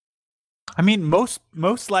I mean, most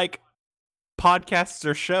like podcasts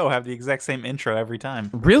or show have the exact same intro every time.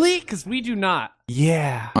 Really? Because we do not.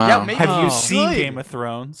 Yeah. Wow. Yeah, maybe Have you you seen should. Game of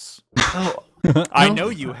Thrones? Oh, I know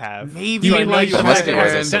you have. maybe You I mean know like you That have. must be why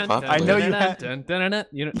it's so I popular. know you have.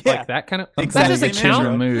 You know, Yeah. like that kind of. Exactly. That doesn't Same intro.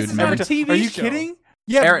 count. Mood, This is man. not a TV Are you show. kidding?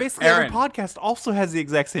 Yeah, Aaron- basically Aaron. every podcast also has the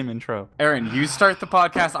exact same intro. Aaron, you start the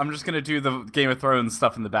podcast. I'm just gonna do the Game of Thrones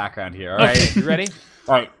stuff in the background here. All right. Okay, you ready?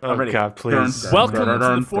 All right. Oh, I'm ready. God, please. Welcome to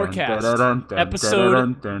the forecast,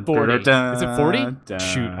 episode 40. Is it 40?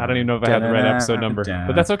 Shoot, I don't even know if I had the right episode number,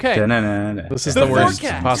 but that's okay. This is The the worst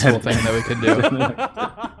forecast. possible thing that we could do.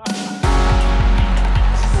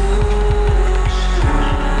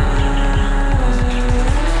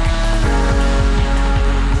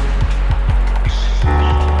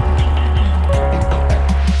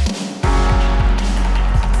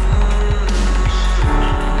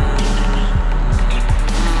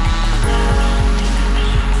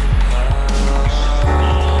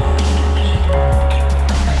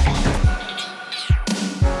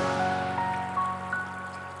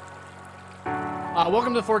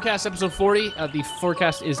 Welcome to the Forecast, episode 40. The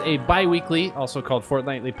Forecast is a bi-weekly, also called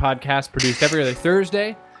fortnightly podcast, produced every other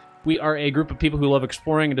Thursday. We are a group of people who love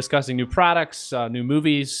exploring and discussing new products, new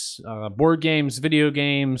movies, board games, video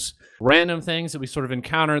games, random things that we sort of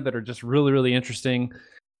encounter that are just really, really interesting,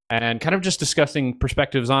 and kind of just discussing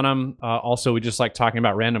perspectives on them. Also, we just like talking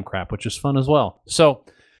about random crap, which is fun as well. So,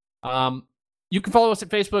 you can follow us at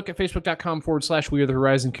Facebook at facebook.com/We Are the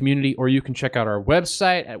Horizon community, or you can check out our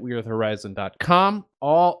website at wearethehorizon.com.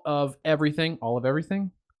 All of everything we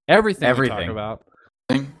talk about.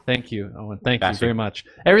 Thank you, Owen. Thank you very much.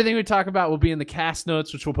 Everything we talk about will be in the cast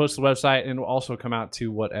notes, which we'll post to the website, and will also come out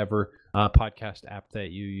to whatever podcast app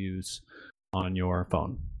that you use on your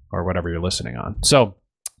phone or whatever you're listening on. So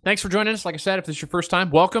thanks for joining us. Like I said, if this is your first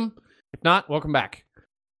time, welcome. If not, welcome back.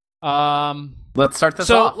 Let's start this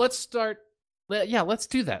off. Let's start. Yeah, let's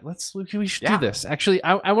do that. We should do this. Actually,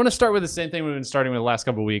 I want to start with the same thing we've been starting with the last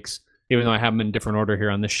couple of weeks, even though I have them in different order here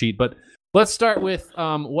on this sheet. But let's start with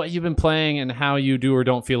what you've been playing and how you do or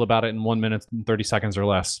don't feel about it in 1 minute and 30 seconds or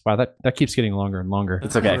less. Wow, that keeps getting longer and longer.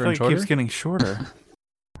 It's okay. I feel like it keeps getting shorter.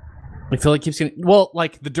 I feel like it keeps getting... Well,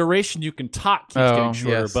 like the duration you can talk keeps getting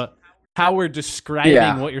shorter, yes. but how we're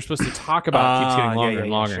describing what you're supposed to talk about keeps getting longer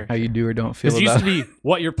and longer. Sure. How you do or don't feel Because it used about to be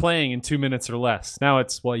what you're playing in 2 minutes or less. Now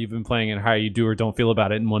it's what you've been playing and how you do or don't feel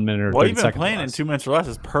about it in 1 minute or 30 What you've been seconds. playing in 2 minutes or less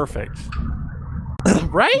is perfect.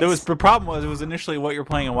 Right? The problem was it was initially what you're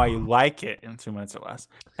playing and why you like it in 2 minutes or less,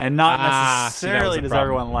 and not See, that was necessarily the does problem.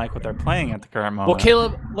 everyone like what they're playing at the current moment. Well,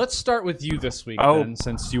 Caleb, let's start with you this week, Oh, then,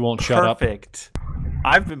 since you won't shut up. Perfect.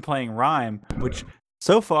 I've been playing Rhyme, which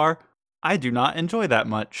so far I do not enjoy that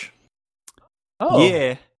much. Oh,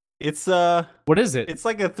 Yeah, it's what is it? it's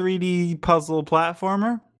like a 3D puzzle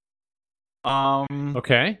platformer.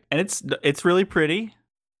 Okay. And it's really pretty,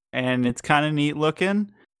 and it's kind of neat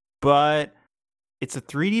looking, but it's a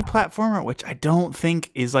 3D platformer, which I don't think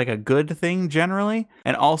is like a good thing generally,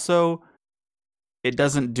 and also it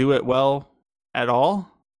doesn't do it well at all,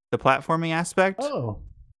 the platforming aspect. Oh.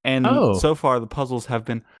 And so far the puzzles have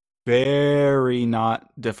been very not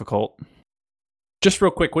difficult. Just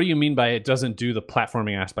real quick, what do you mean by it doesn't do the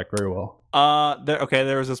platforming aspect very well?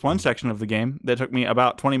 There was this one section of the game that took me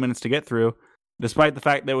about 20 minutes to get through, despite the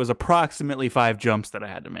fact there was approximately 5 jumps that I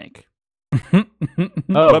had to make.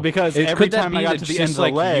 But because every time I got to the end of the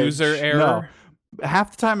ledge, user error. no,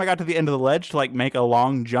 half the time I got to the end of the ledge to like make a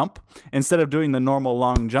long jump, instead of doing the normal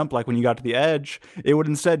long jump like when you got to the edge, it would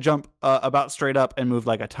instead jump about straight up and move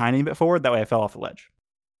like a tiny bit forward. That way I fell off the ledge.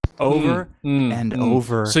 Over and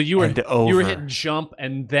over. So you were over. hitting jump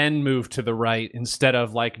and then move to the right instead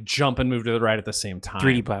of like jump and move to the right at the same time.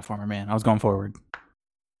 3D platformer, man. I was going forward.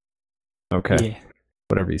 Okay. Yeah.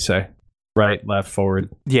 Whatever you say. Right, left, forward.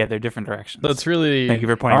 Yeah, they're different directions. That's really... Thank you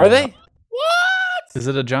for pointing Are that they? out. What? Is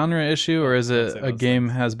it a genre issue or is it a those game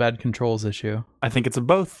things. has bad controls issue? I think it's a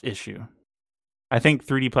both issue. I think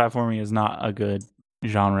 3D platforming is not a good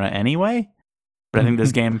genre anyway, but I think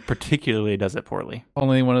this game particularly does it poorly.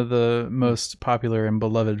 Only one of the most popular and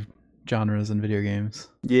beloved genres in video games.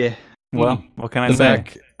 Yeah. Well, what can I The say?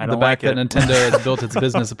 back, I the don't back like that it. Nintendo has built its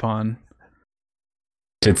business upon.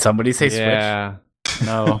 Did somebody say Yeah.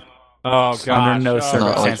 No. Oh gosh. Under no Oh,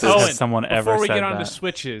 circumstances Owen, has someone ever Before we said get on that. to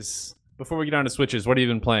Switches, what have you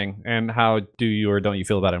been playing, and how do you or don't you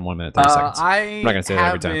feel about it in 1 minute, 30 seconds? I'm not gonna say that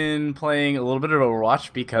every have time. been playing a little bit of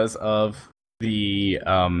Overwatch because of the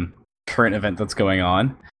current event that's going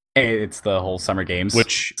on. It's the whole Summer Games.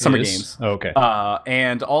 Which Summer is? Games. Oh, okay.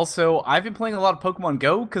 And also, I've been playing a lot of Pokemon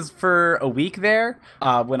Go because for a week there,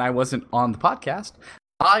 when I wasn't on the podcast,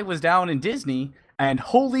 I was down in Disney And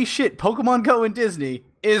holy shit, Pokemon Go in Disney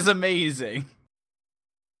is amazing.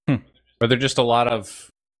 Are there just a lot of,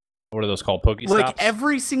 what are those called, Pokestops? Like,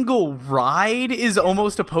 every single ride is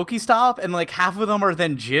almost a Pokestop, and like half of them are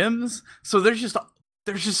then gyms. So there's just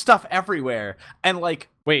stuff everywhere. And like,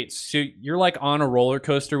 wait, so you're like on a roller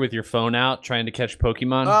coaster with your phone out trying to catch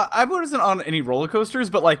Pokemon? I wasn't on any roller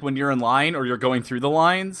coasters, but like when you're in line or you're going through the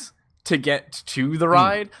lines to get to the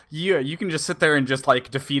ride, you can just sit there and just like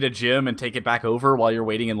defeat a gym and take it back over while you're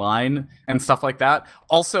waiting in line and stuff like that.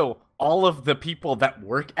 Also, all of the people that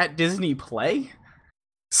work at Disney play.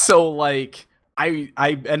 So like I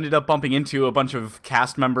ended up bumping into a bunch of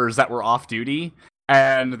cast members that were off duty,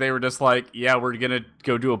 and they were just like, yeah, we're gonna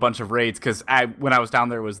go do a bunch of raids, because when I was down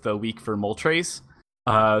there was the week for Moltres.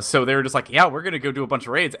 So they were just like, yeah, we're gonna go do a bunch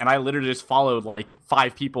of raids, and I literally just followed like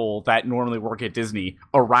 5 people that normally work at Disney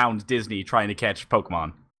around Disney trying to catch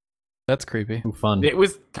Pokemon. That's creepy. Fun. It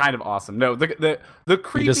was kind of awesome. No, the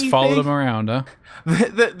creepy You just followed thing, them around, huh?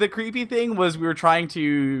 The creepy thing was we were trying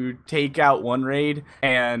to take out one raid,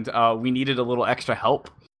 and we needed a little extra help,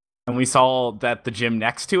 and we saw that the gym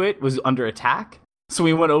next to it was under attack. So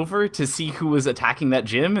we went over to see who was attacking that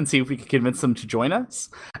gym and see if we could convince them to join us.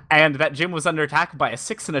 And that gym was under attack by a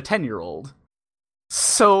 6 and a 10-year-old.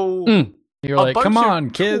 So You're like, come on,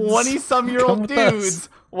 kids. 20-some-year-old Come with us." dudes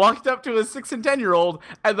walked up to a 6 and 10-year-old,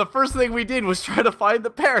 and the first thing we did was try to find the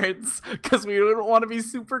parents, because we didn't want to be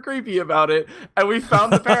super creepy about it. And we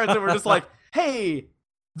found the parents, and we're just like, hey,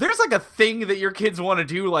 there's like a thing that your kids want to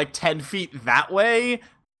do like 10 feet that way.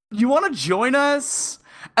 You want to join us?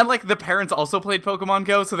 And like the parents also played Pokemon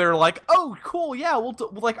Go, so they were like, "Oh, cool, yeah, we'll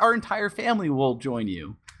like our entire family will join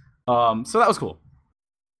you." So that was cool.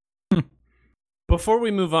 Before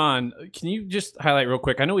we move on, can you just highlight real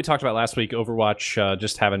quick? I know we talked about last week Overwatch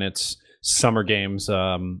just having its Summer Games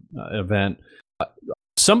event.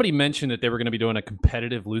 Somebody mentioned that they were going to be doing a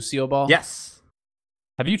competitive Lucio Ball. Yes.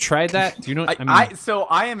 Have you tried that? Do you know? So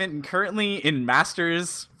I am currently in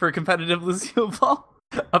Masters for competitive Lucio Ball.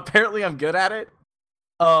 Apparently, I'm good at it.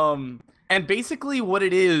 And basically what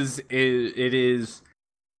it is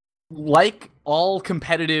like all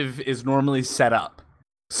competitive is normally set up.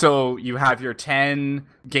 So you have your 10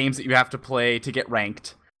 games that you have to play to get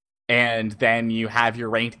ranked, and then you have your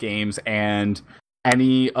ranked games, and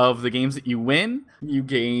any of the games that you win, you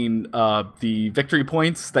gain the victory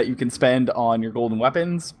points that you can spend on your golden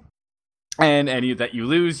weapons, and any that you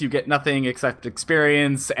lose, you get nothing except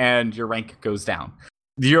experience, and your rank goes down.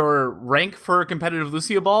 Your rank for competitive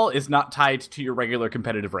Lucio Ball is not tied to your regular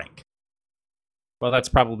competitive rank. Well, that's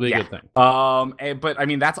probably a good thing. But I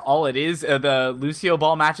mean, that's all it is. The Lucio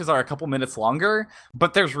Ball matches are a couple minutes longer,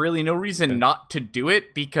 but there's really no reason not to do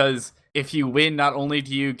it, because if you win, not only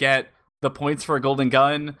do you get the points for a golden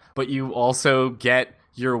gun, but you also get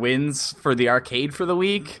your wins for the arcade for the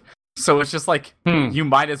week. So it's just like, you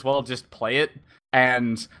might as well just play it.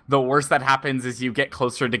 And the worst that happens is you get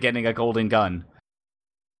closer to getting a golden gun.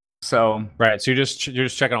 So right, so you're just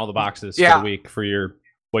checking all the boxes for the week for your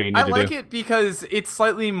what you need to do. I like it because it's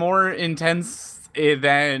slightly more intense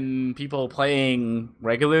than people playing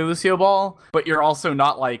regular Lucio Ball, but you're also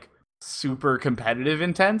not like super competitive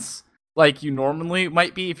intense like you normally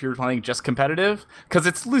might be if you're playing just competitive, because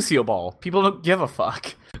it's Lucio Ball. People don't give a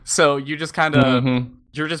fuck. So you just kind of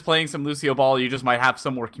you're just playing some Lucio Ball. You just might have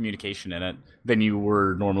some more communication in it than you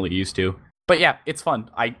were normally used to. But yeah, it's fun.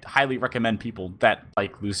 I highly recommend people that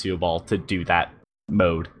like Lucio Ball to do that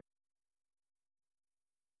mode.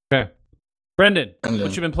 Okay. Brenden,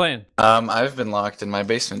 what you been playing? I've been locked in my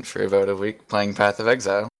basement for about a week playing Path of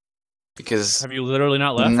Exile. Because have you literally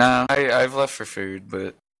not left? No, I've left for food,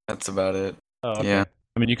 but that's about it. Oh, okay. Yeah.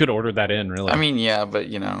 I mean, you could order that in, really. I mean, yeah, but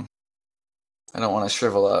you know, I don't want to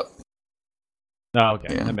shrivel up. Oh,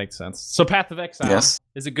 okay. Yeah. That makes sense. So Path of Exile, yes.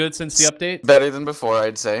 Is it good since the update? Better than before,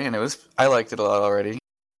 I'd say, and I liked it a lot already.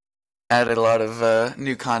 Added a lot of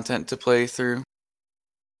new content to play through.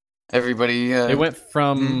 Everybody... it went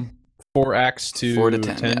from 4 acts to 4 to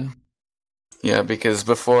 10. Yeah, because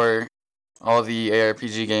before, all the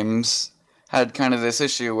ARPG games had kind of this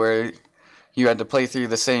issue where you had to play through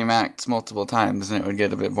the same acts multiple times, and it would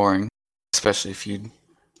get a bit boring. Especially if you'd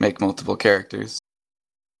make multiple characters.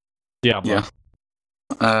 Yeah.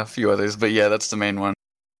 A few others, but yeah, that's the main one.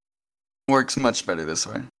 Works much better this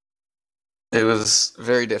way. It was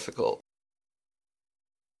very difficult.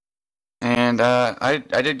 And I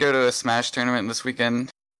did go to a Smash tournament this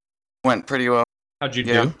weekend. Went pretty well. How'd you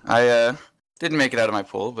do? I didn't make it out of my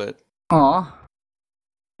pool, but Aw.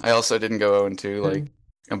 I also didnn't go 0-2 like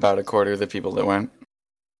about a quarter of the people that went.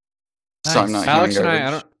 Nice. So I'm not Alex human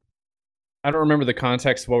and garbage. I don't remember the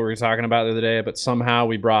context of what we were talking about the other day, but somehow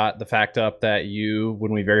we brought the fact up that you,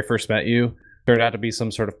 when we very first met you, turned out to be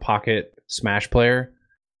some sort of pocket Smash player.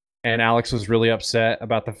 And Alex was really upset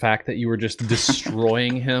about the fact that you were just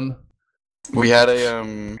destroying him. We had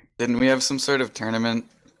a didn't we have some sort of tournament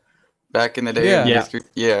back in the day? Yeah.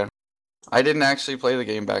 Yeah. I didn't actually play the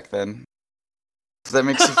game back then. If that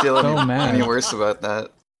makes you feel any worse about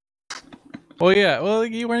that. Well, yeah. Well,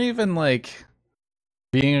 you weren't even like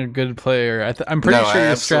being a good player. I'm pretty sure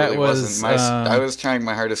your strat was. I was trying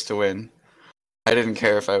my hardest to win. I didn't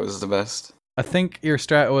care if I was the best. I think your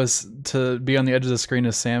strat was to be on the edge of the screen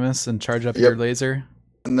as Samus and charge up your laser.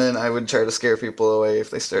 And then I would try to scare people away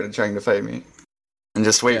if they started trying to fight me. And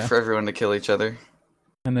just wait for everyone to kill each other.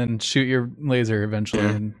 And then shoot your laser eventually. Yeah.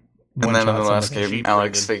 And then in the last game,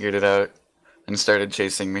 Alex figured it out and started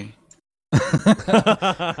chasing me.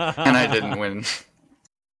 And I didn't win.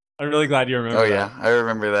 I'm really glad you remember that. Oh yeah, I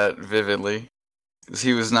remember that vividly. Because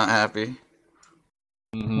he was not happy.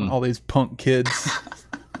 Mm-hmm. All these punk kids.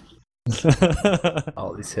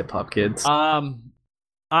 All these hip-hop kids.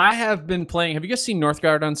 I have been playing... Have you guys seen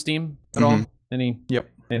Northgard on Steam at all?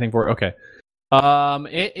 Anything for it? Okay.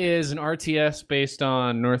 It is an RTS based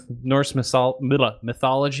on Norse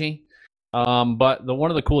mythology. But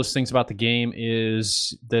one of the coolest things about the game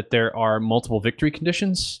is that there are multiple victory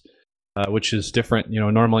conditions, which is different. You know,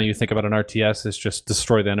 normally you think about an RTS as just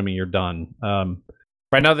destroy the enemy, you're done.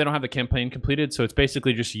 Right now they don't have the campaign completed, so it's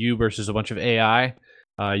basically just you versus a bunch of AI.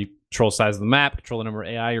 You control the size of the map, control the number of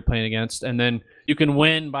AI you're playing against, and then you can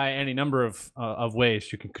win by any number of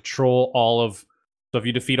ways. You can control all of... So if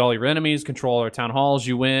you defeat all your enemies, control all our town halls,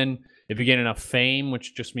 you win. If you gain enough fame,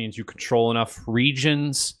 which just means you control enough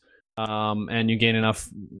regions, and you gain enough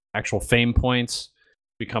actual fame points,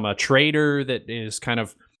 become a trader that is kind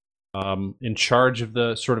of in charge of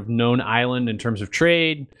the sort of known island in terms of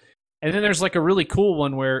trade. And then there's like a really cool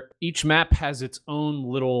one where each map has its own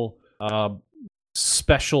little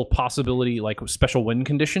special possibility, like special win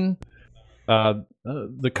condition.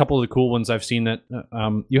 The couple of the cool ones I've seen that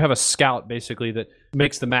you have a scout basically that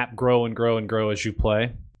makes the map grow and grow and grow as you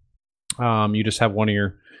play. You just have one of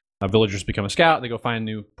your villagers become a scout. They go find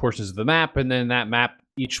new portions of the map, and then that map,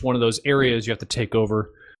 each one of those areas you have to take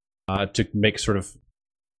over to make sort of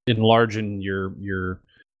enlarge in your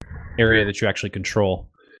area that you actually control.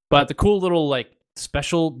 But the cool little like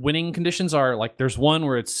special winning conditions are like there's one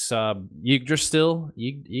where it's Yggdrasil.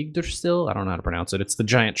 I don't know how to pronounce it. It's the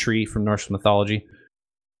giant tree from Norse mythology.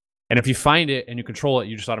 And if you find it and you control it,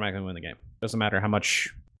 you just automatically win the game. Doesn't matter how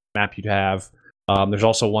much map you have. There's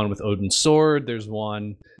also one with Odin's sword. There's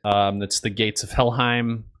one that's the gates of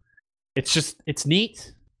Helheim. It's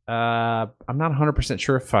neat. I'm not 100%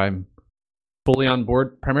 sure if I'm fully on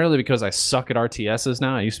board, primarily because I suck at RTSs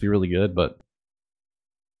now. I used to be really good, but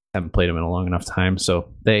haven't played them in a long enough time, so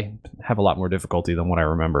they have a lot more difficulty than what I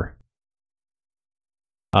remember.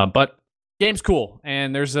 But game's cool,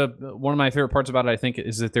 and there's one of my favorite parts about it, I think,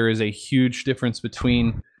 is that there is a huge difference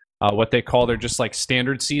between what they call their just like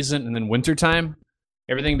standard season and then wintertime.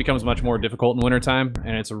 Everything becomes much more difficult in wintertime,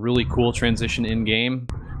 and it's a really cool transition in game.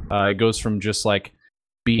 It goes from just like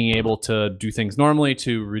being able to do things normally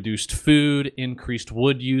to reduced food, increased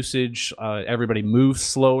wood usage. Everybody moves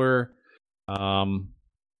slower.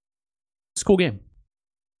 It's a cool game.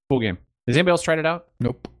 Cool game. Has anybody else tried it out?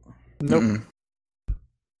 Nope. Mm-mm.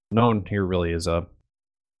 No one here really is a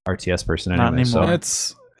RTS person Not anyway. anymore. So.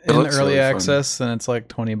 It's It in looks early really fun. access, and it's like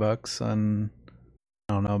 $20, and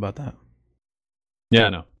I don't know about that.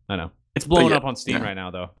 Yeah, I know. It's blowing yeah, up on Steam yeah. right now,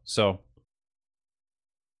 though. So,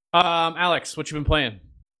 Alex, what you been playing?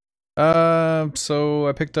 So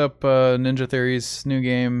I picked up Ninja Theory's new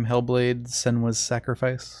game, Hellblade: Senwa's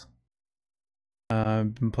Sacrifice.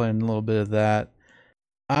 I've been playing a little bit of that.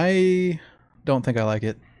 I don't think I like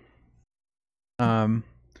it.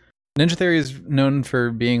 Ninja Theory is known for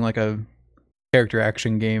being like a character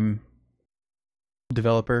action game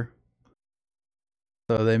developer.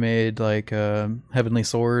 So they made like Heavenly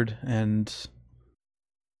Sword and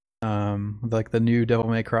like the new Devil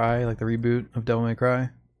May Cry, like the reboot of Devil May Cry.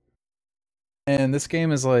 And this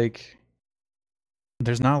game is like,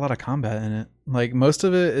 there's not a lot of combat in it. Like most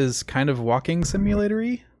of it is kind of walking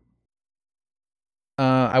simulator-y.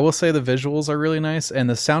 I will say the visuals are really nice and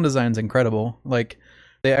the sound design's incredible. Like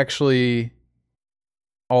they actually,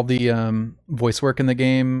 all the voice work in the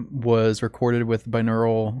game was recorded with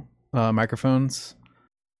binaural microphones.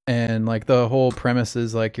 And like the whole premise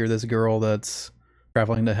is like you're this girl that's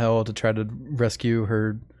traveling to hell to try to rescue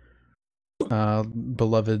her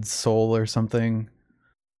beloved soul or something.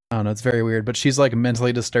 I don't know, it's very weird, but she's like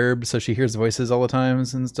mentally disturbed, so she hears voices all the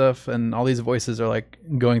times and stuff, and all these voices are like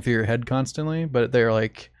going through your head constantly, but they're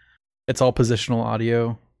like, it's all positional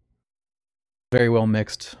audio, very well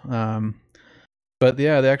mixed. But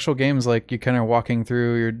yeah, the actual game's like you kind of walking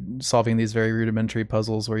through, you're solving these very rudimentary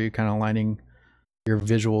puzzles where you're kind of lining your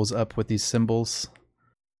visuals up with these symbols,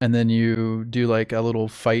 and then you do like a little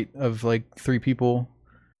fight of like 3 people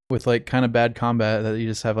with like kind of bad combat that you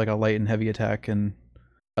just have like a light and heavy attack and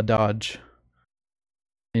a dodge.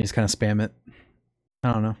 And you just kind of spam it.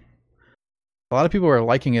 I don't know. A lot of people are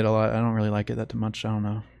liking it a lot. I don't really like it that much. I don't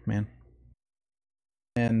know, man.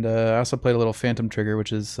 And I also played a little Phantom Trigger,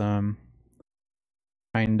 which is kind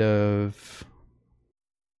of,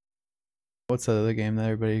 what's the other game that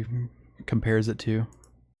everybody compares it to?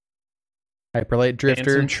 Hyper Light Drifter.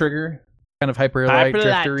 Phantom Trigger. Kind of Hyper Light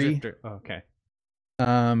Drifter-y. Oh, okay.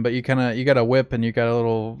 But you got a whip and you got a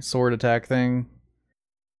little sword attack thing.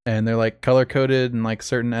 And they're like color coded, and like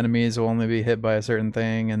certain enemies will only be hit by a certain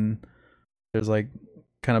thing, and there's like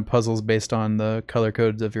kind of puzzles based on the color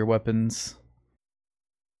codes of your weapons.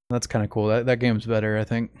 That's kind of cool. That game's better, I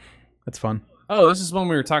think. It's fun. Oh, this is one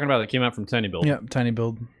we were talking about that came out from Tiny Build. Yeah, Tiny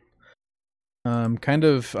Build. Kind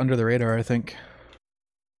of under the radar, I think.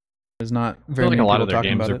 There's not very many a lot people of their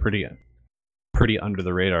talking games about are it. pretty under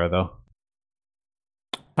the radar, though.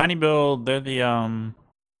 Tiny Build, they're the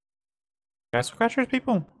Castle Crashers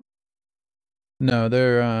people? No,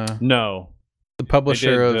 they're No. the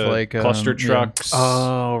publisher They did, of like Cluster Trucks.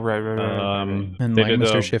 Oh, right. And they like did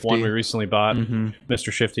Mr. Shifty. one we recently bought, Mm-hmm.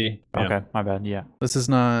 Mr. Shifty. Yeah. Okay, my bad. Yeah. This is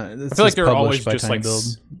not. This I feel like is they're always published by just Tiny like Build.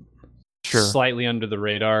 Sure. slightly under the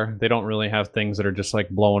radar. They don't really have things that are just like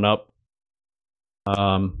blowing up.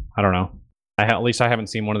 I don't know. At least I haven't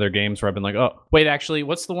seen one of their games where I've been like, oh, wait, actually,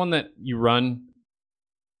 what's the one that you run?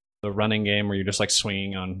 The running game where you're just like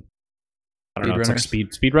swinging on. I don't know. It's like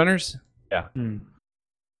speed runners. Yeah.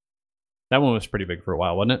 That one was pretty big for a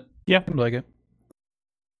while, wasn't it? Yeah, I like it.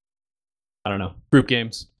 I don't know. Group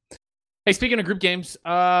games. Hey, speaking of group games,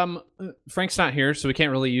 Frank's not here, so we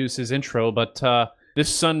can't really use his intro. But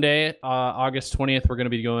this Sunday, August 20th, we're going to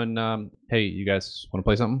be going. Hey, you guys want to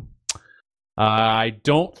play something? I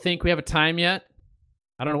don't think we have a time yet.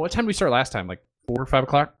 I don't know. What time did we start last time? Like 4 or 5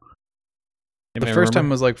 o'clock? The first time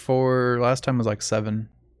was like 4. Last time was like 7.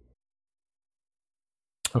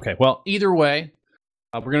 Okay. Well, either way,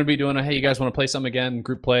 we're going to be doing a, hey, you guys want to play something again?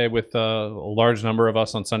 Group play with a large number of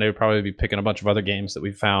us on Sunday. We'll probably be picking a bunch of other games that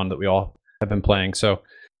we found that we all have been playing. So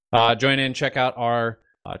join in, check out our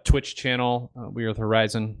Twitch channel. We are the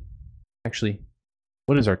Horizon. Actually,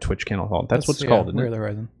 what is our Twitch channel called? That's what it's called, isn't We're it? the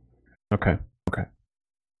Horizon. Okay.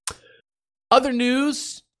 Other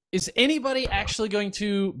news. Is anybody actually going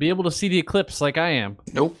to be able to see the eclipse like I am?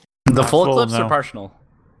 Nope. The Not full full, eclipse no. or partial?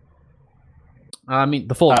 I mean,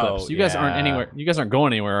 the full Oh, eclipse. You guys aren't yeah. anywhere. You guys aren't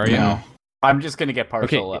going anywhere, are you? No. I'm just gonna get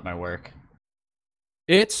partial Okay. at my work.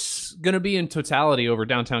 It's going to be in totality over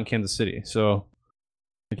downtown Kansas City. So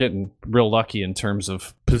you're getting real lucky in terms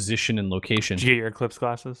of position and location. Did you get your Eclipse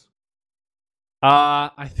glasses?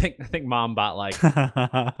 I think Mom bought like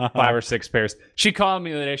 5 or 6 pairs. She called me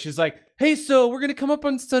the other day. She's like, "Hey, so we're gonna come up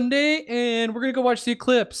on Sunday and we're gonna go watch the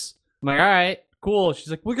eclipse." I'm like, "All right, cool." She's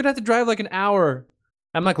like, "We're gonna have to drive like an hour."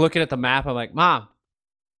 I'm like looking at the map. I'm like, "Mom,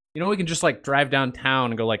 you know we can just like drive downtown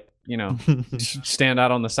and go like, you know, stand out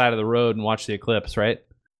on the side of the road and watch the eclipse, right?"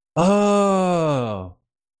 Oh,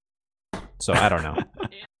 so I don't know.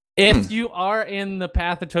 If you are in the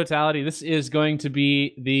path of totality, this is going to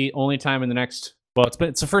be the only time in the next. Well,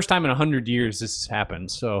 it's the first time in 100 years this has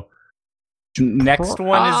happened. So Next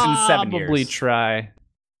one is in 7 probably years. try.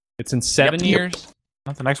 It's in 7 years.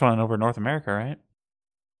 Not the next one over North America, right?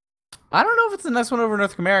 I don't know if it's the next one over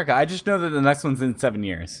North America. I just know that the next one's in 7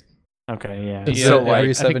 years. Okay, yeah. Is Yeah, it every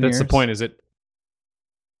I 7 think that's years? the point. Is it?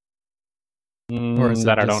 Or is it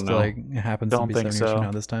That I just don't know. like it happens Don't to be think 7 years so. from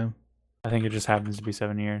now this time? I think it just happens to be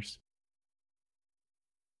 7 years.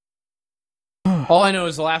 All I know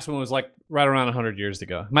is the last one was like right around 100 years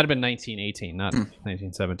ago. It might have been 1918, not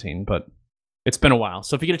 1917, but it's been a while.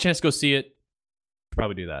 So if you get a chance to go see it,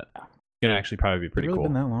 probably do that. It's gonna actually probably be pretty Has it really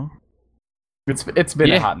cool. been that long? It's been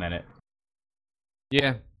Yeah. a hot minute.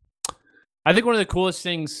 Yeah. I think one of the coolest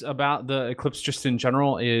things about the eclipse just in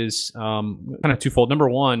general is kind of twofold. Number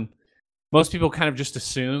one, most people kind of just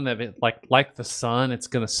assume that it, like the sun, it's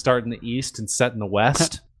going to start in the east and set in the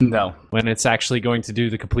west, No. when it's actually going to do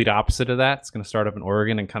the complete opposite of that. It's going to start up in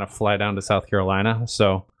Oregon and kind of fly down to South Carolina.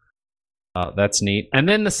 So that's neat. And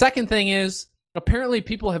then the second thing is, apparently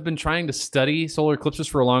people have been trying to study solar eclipses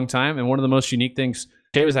for a long time. And one of the most unique things,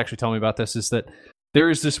 Jay was actually telling me about this, is that there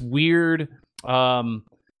is this weird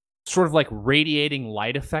sort of like radiating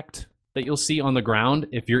light effect that you'll see on the ground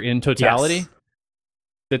if you're in totality, Yes.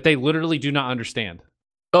 that they literally do not understand.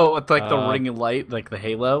 Oh, it's like the ring of light, like the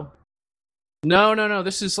halo. No.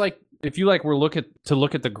 This is like if you like were look at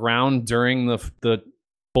the ground during the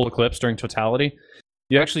full eclipse during totality,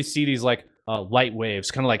 you actually see these like light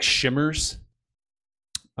waves, kind of like shimmers.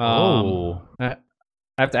 I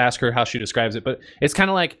have to ask her how she describes it, but it's kind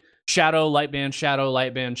of like shadow, light band, shadow,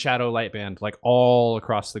 light band, shadow, light band, like all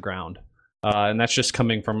across the ground, and that's just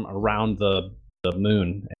coming from around the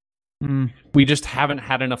moon. We just haven't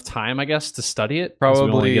had enough time, I guess, to study it. Probably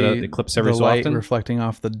we only get an eclipse every the so light often. reflecting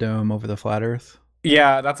off the dome over the flat Earth.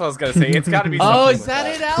 Yeah, that's what I was gonna say. It's got to be. Oh, something is with that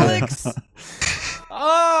it, Alex?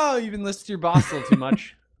 Oh, you've been listening to your boss a little too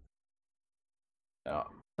much.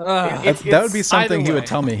 That would be something he would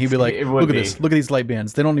tell me. He'd be like, It would "Look at be. this. Look at these light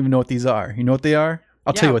bands. They don't even know what these are. You know what they are?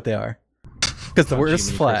 I'll tell Yeah. you what they are. Because the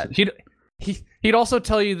Earth's flat." He'd also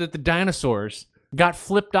tell you that the dinosaurs got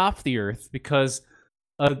flipped off the Earth because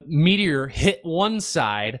a meteor hit one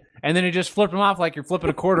side and then it just flipped them off like you're flipping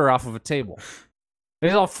a quarter off of a table. They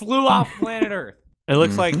all flew off planet Earth. It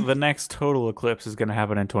looks like the next total eclipse is going to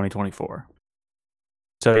happen in 2024.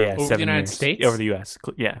 So yeah, Over the 7 United years. States? Over the U.S.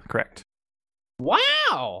 Yeah, correct.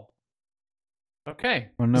 Wow. Okay.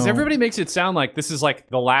 Oh, Because no. everybody makes it sound like this is like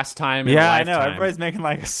the last time in a Yeah, I know. lifetime. Everybody's making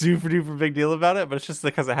like a super duper big deal about it, but it's just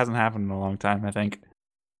because it hasn't happened in a long time, I think.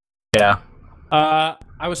 Yeah.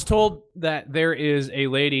 I was told that there is a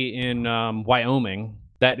lady in Wyoming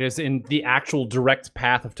that is in the actual direct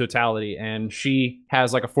path of totality, and she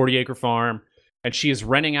has like a 40-acre farm, and she is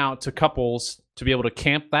renting out to couples to be able to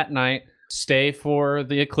camp that night, stay for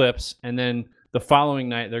the eclipse, and then the following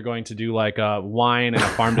night they're going to do like a wine and a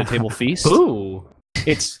farm-to-table feast. Ooh.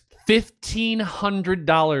 It's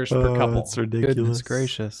 $1,500 per couple. That's ridiculous. Goodness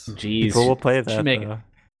gracious. Jeez. People will play that. She make it. though.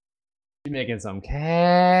 She's making some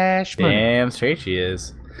cash money. Damn straight she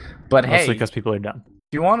is. But hey, Mostly if because people are dumb.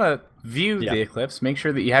 you want to view Yeah. the eclipse, make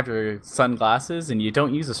sure that you have your sunglasses and you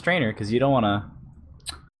don't use a strainer because you don't want to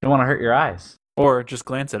hurt your eyes. Or just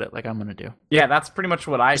glance at it like I'm going to do. Yeah, that's pretty much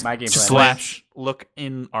what my game plan Slash look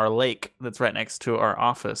in our lake that's right next to our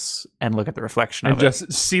office and look at the reflection And of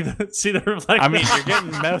just see the reflection. it. I mean, you're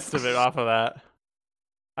getting most of it off of that.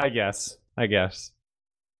 I guess.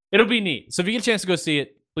 It'll be neat. So if you get a chance to go see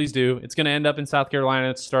it, please do. It's going to end up in South Carolina.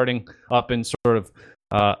 It's starting up in sort of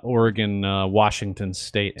Oregon, Washington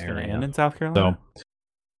State It's going to area. end in South Carolina.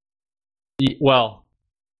 Well,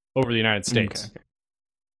 over the United States. Okay.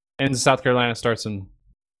 Ends in South Carolina, starts in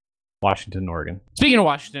Washington, Oregon. Speaking of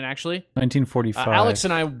Washington, actually, 1945. Alex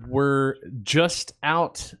and I were just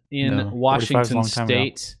out in No, 45 is a Washington long time ago.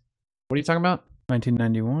 State. What are you talking about?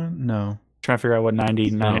 1991? No. Trying to figure out what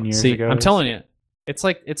 99 years See, ago I'm is. telling you, it's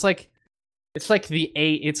like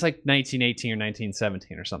 1918 or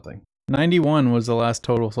 1917 or something. 91 was the last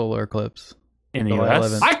total solar eclipse. In the July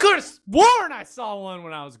U.S.? 11th. I could have sworn I saw one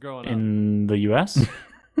when I was growing up. In the U.S.?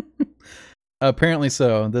 Apparently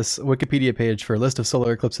so. This Wikipedia page for a list of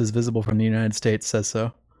solar eclipses visible from the United States says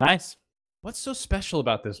so. Nice. What's so special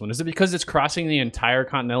about this one? Is it because it's crossing the entire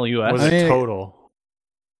continental U.S.? Was I it mean, total?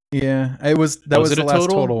 Yeah, it was. That Was was it the a last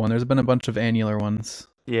total? total one. There's been a bunch of annular ones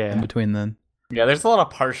Yeah. in between then. Yeah, there's a lot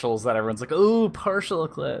of partials that everyone's like, ooh, partial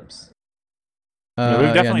eclipse. Yeah,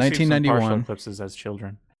 we've definitely seen some partial 1991. eclipses as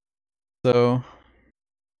children. So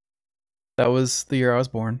that was the year I was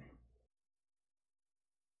born.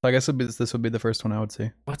 So I guess this would be the first one I would see.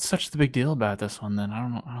 What's such the big deal about this one then?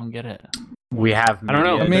 I don't get it. We have I don't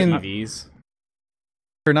know. media I mean- TVs.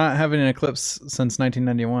 For not having an eclipse since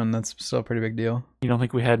 1991, that's still a pretty big deal. You don't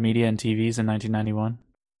think we had media and TVs in 1991?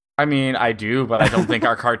 I mean, I do, but I don't think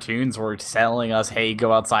our cartoons were telling us, hey,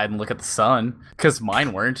 go outside and look at the sun, because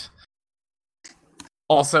mine weren't.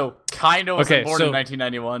 Also, Kino was Okay, born so- in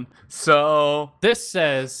 1991, so... This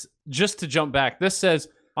says, just to jump back, this says,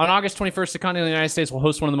 on August 21st, the continental United States will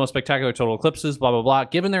host one of the most spectacular total eclipses, blah, blah, blah.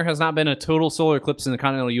 Given there has not been a total solar eclipse in the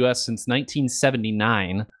continental U.S. since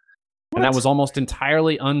 1979, and that was almost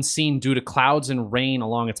entirely unseen due to clouds and rain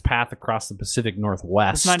along its path across the Pacific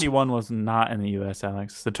Northwest. This 91 was not in the U.S.,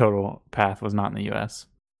 Alex. The total path was not in the U.S.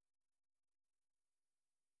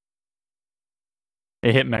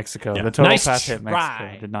 It hit Mexico. Yeah. The total Nice path hit Mexico.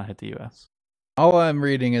 try. It did not hit the U.S. All I'm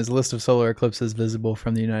reading is list of solar eclipses visible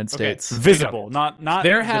from the United Okay. States. Visible, not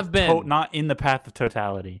There the have been- not in the path of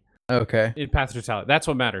totality. Okay. In path of totality. That's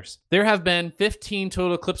what matters. There have been 15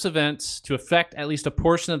 total eclipse events to affect at least a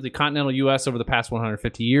portion of the continental U.S. over the past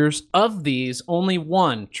 150 years. Of these, only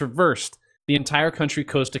one traversed the entire country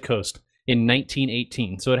coast to coast in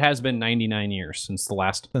 1918. So it has been 99 years since the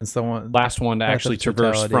last Since the one one to Path actually of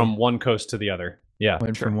traverse totality. from one coast to the other. Yeah.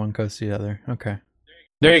 went from one coast to the other. Okay.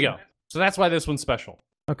 There you go. So that's why this one's special.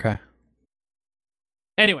 Okay.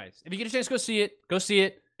 Anyways, if you get a chance, go see it. Go see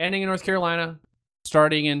it. Ending in North Carolina,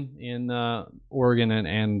 starting in Oregon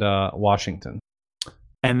and Washington.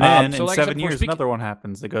 And then so in like I said 7 before, years, another one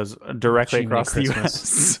happens that goes directly Jiminy across the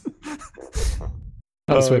Christmas. U.S.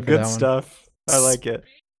 I'll just wait for good that one. stuff. I like it.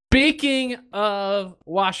 Speaking of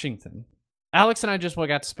Washington, Alex and I just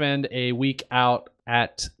got to spend a week out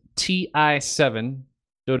at TI7,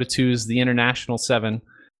 Dota 2's the International 7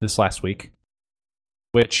 this last week,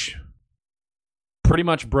 which pretty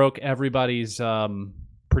much broke everybody's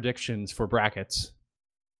predictions for brackets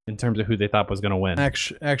in terms of who they thought was going to win.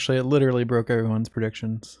 Actually, it literally broke everyone's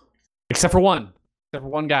predictions. Except for one. Except for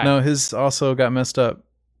one guy. No, his also got messed up.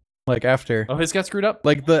 Like after. Oh, his got screwed up?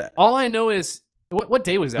 Like all I know is... What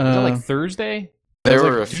day was that? Was that like Thursday? There was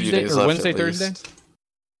were like a few Tuesday days or left. Wednesday, at Thursday? least.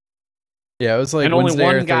 Yeah, it was like And only Wednesday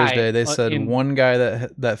one or guy, Thursday. They said in- one guy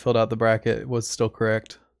that filled out the bracket was still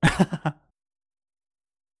correct.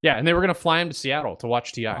 Yeah, and they were going to fly him to Seattle to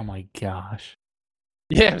watch TI. Oh my gosh.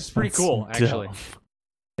 Yeah, it was pretty That's cool, actually. dumb.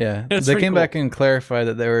 Yeah, It's they pretty came cool. back and clarified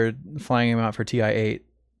that they were flying him out for TI8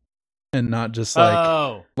 and not just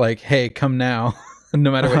like, hey, come now,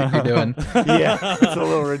 no matter what you're doing. Yeah, it's a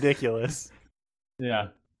little ridiculous. Yeah.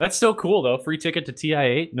 That's still cool, though. Free ticket to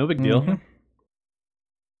TI8. No big deal.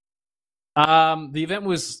 Mhm. The event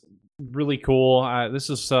was really cool. This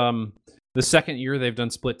is the second year they've done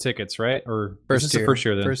split tickets, right? Or is this the first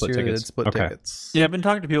year they've done split they tickets? did split Okay. tickets. Yeah, I've been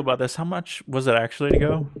talking to people about this. How much was it actually to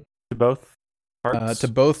go to both parts? To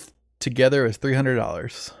both together is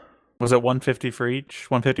 $300. Was it 150 for each?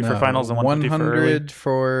 150 for finals and 150 for early? 100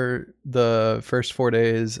 for the first 4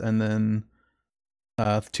 days, and then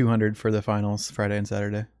 200 for the finals Friday and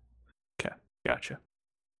Saturday. Okay, gotcha.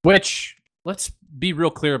 Which, let's be real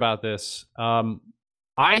clear about this.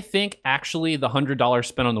 I think actually the $100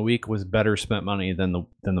 spent on the week was better spent money than the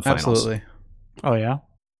finals. Absolutely. Oh yeah.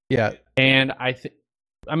 Yeah. And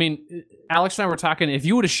I mean, Alex and I were talking, if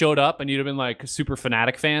you would have showed up and you'd have been like a super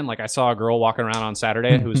Fnatic fan, like I saw a girl walking around on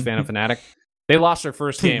Saturday who was a fan of Fnatic, they lost their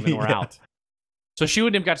first game and were Yeah. out. So she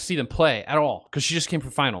wouldn't have got to see them play at all because she just came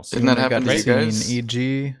for finals. Didn't that I happen got to you see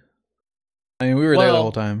guys? EG. I mean, we were there the Well,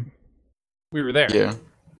 whole time. We were there. Yeah.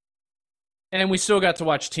 And we still got to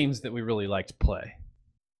watch teams that we really liked play.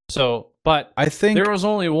 So, but I think there was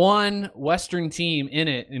only one Western team in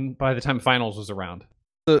it and by the time finals was around.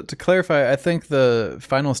 to clarify, I think the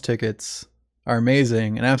finals tickets are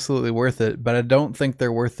amazing and absolutely worth it, but I don't think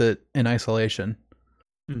they're worth it in isolation.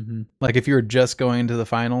 Mm-hmm. Like if you were just going to the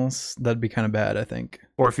finals, that'd be kind of bad, I think.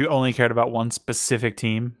 Or if you only cared about one specific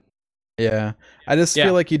team. Yeah. I just Yeah,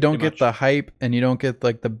 feel like you don't pretty get the hype and you don't get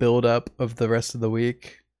like the build up of the rest of the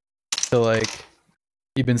week. So like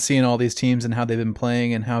you've been seeing all these teams and how they've been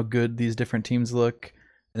playing and how good these different teams look.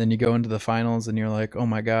 And then you go into the finals and you're like, oh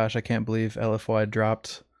my gosh, I can't believe LFY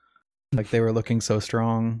dropped. Like they were looking so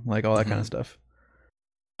strong, like all that kind of stuff.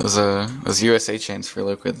 Those USA chains for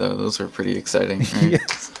Liquid though, those were pretty exciting. Right?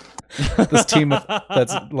 Yeah. This team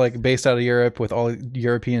that's like based out of Europe with all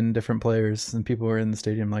European different players, and people were in the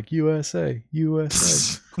stadium like USA,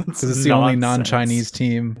 USA, because it's the only non-Chinese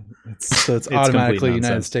team, so it's automatically complete United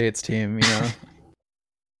nonsense. States team. You know,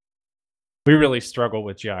 We really struggle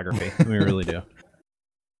with geography. We really do.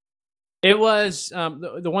 It was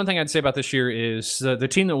the one thing I'd say about this year is the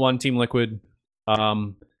team that won, Team Liquid.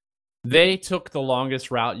 They took the longest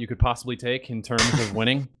route you could possibly take in terms of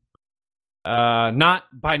winning. Not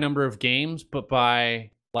by number of games, but by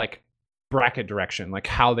like bracket direction, like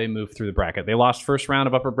how they moved through the bracket. They lost first round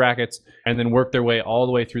of upper brackets and then worked their way all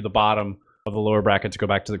the way through the bottom of the lower bracket to go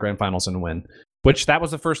back to the grand finals and win. Which that was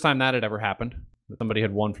the first time that had ever happened. That somebody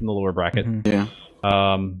had won from the lower bracket. Mhm. Yeah.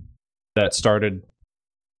 That started. Is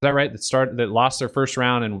that right? That lost their first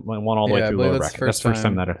round and won all the way Yeah, I through believe lower that's the bracket. That's the first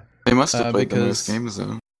time time. that had. They must have played the because- most games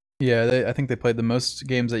though. yeah. I think they played the most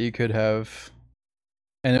games that you could have,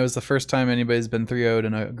 and it was the first time anybody's been 3-0'd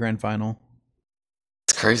in a grand final.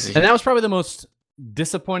 It's crazy. And that was probably the most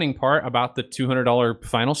disappointing part about the $200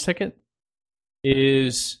 finals ticket.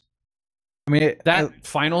 Is I mean, that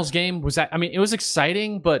finals game was that? I mean, it was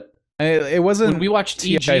exciting, but it wasn't. when we watched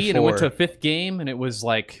EG TI4. and it went to a fifth game and it was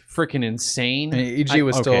like freaking insane. I mean, EG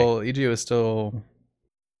was okay. still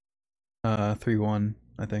 3-1,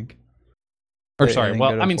 I think. Or They- sorry, didn't well,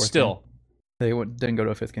 go to I a mean, fourth still. game. They didn't go to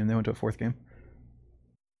a fifth game. They went to a fourth game.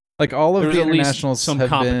 Like all of There was the at least internationals some have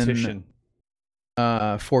competition.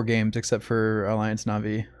 been 4 games, except for Alliance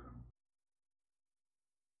Navi.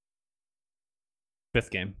 Fifth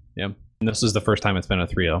game, yeah. And this is the first time it's been a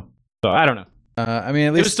 3-0. So I don't know. I mean,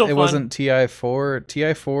 at was least still it fun. wasn't TI4.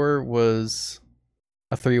 TI4 was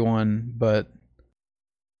a 3-1, but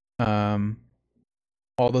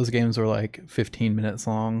all all those games were like 15 minutes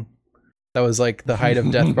long. That was like the height of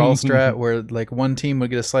Death Brawl strat, where like one team would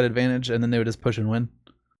get a slight advantage and then they would just push and win.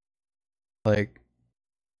 Like,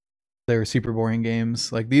 they were super boring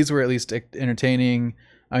games. Like, these were at least entertaining.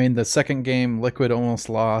 I mean, the second game, Liquid almost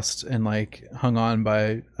lost and like hung on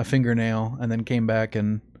by a fingernail and then came back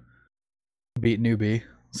and beat Newbie.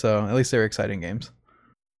 So at least they were exciting games.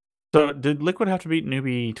 So did Liquid have to beat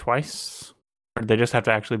Newbie twice? Or did they just have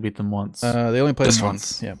to actually beat them once? They only played Just them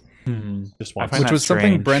once. Yeah. Just I once. find Which that was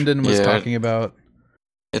something strange. Brenden was Yeah. talking about.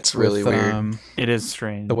 It's really with, weird. It is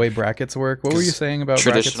strange. The way brackets work. What were you 'Cause saying about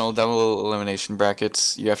Traditional double elimination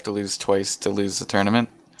brackets, you have to lose twice to lose the tournament.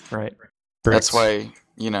 Right. That's why,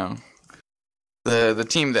 the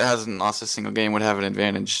team that hasn't lost a single game would have an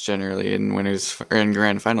advantage generally in winners or in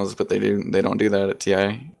grand finals, but they don't do that at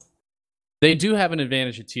TI. They do have an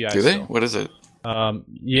advantage at TI. Do they? still. What is it?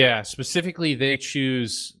 Yeah, specifically they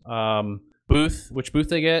choose booth, which booth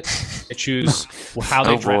they get. They choose how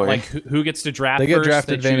they Oh, draft, boy. like who gets to draft. They get first. draft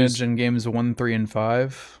They advantage choose- in games 1, 3, and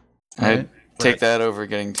 5. I'd Right? take that over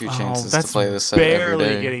getting two chances to that's play this set every barely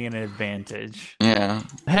day. getting an advantage. Yeah.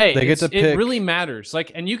 Hey, They get to it pick- really matters.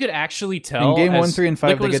 Like, and you could actually tell In game 1, as 3, and 5,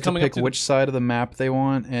 Liquid they is get to coming up pick which side of the map they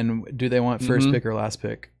want, and do they want first Mhm. pick or last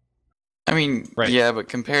pick? I mean, Right. yeah, but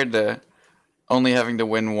compared to only having to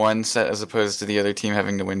win one set as opposed to the other team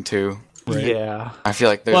having to win two, Yeah. I feel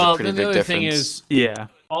like there's well, a pretty then the big other difference. thing is Yeah.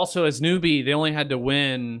 also as newbie they only had to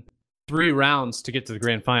win 3 rounds to get to the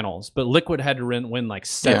grand finals, but Liquid had to win like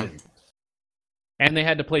 7. And they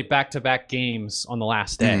had to play back-to-back games on the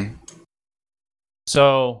last day. Mhm.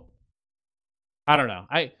 So, I don't know.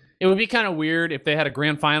 It would be kind of weird if they had a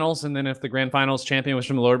grand finals, and then if the grand finals champion was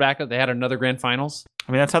from the lower bracket, they had another grand finals.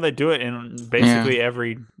 I mean, that's how they do it in basically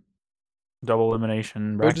every double elimination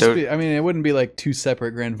It would bracket. just be, I mean, it wouldn't be like 2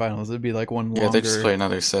 separate grand finals. It'd be like one Yeah, longer they just play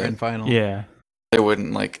another set. grand final. Yeah. They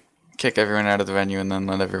wouldn't like kick everyone out of the venue and then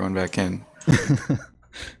let everyone back in.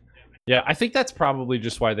 Yeah, I think that's probably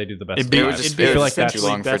just why they do the best. It'd be, It would it'd just- be it would like just take too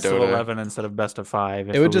essentially long for best of Dota. 11 instead of best of 5.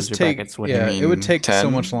 If It would the just loser take, brackets win. yeah, You it would mean take so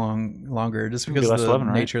 10? much longer just because be of best the 11,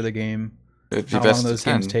 right? nature of the game. It would be How long best those of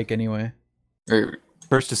 10. games take anyway. Or,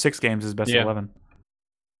 First to 6 games is best Yeah. of 11.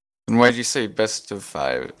 and why'd you say best of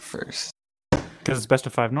 5 at first? Because it's best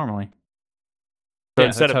of 5 normally. So Yeah,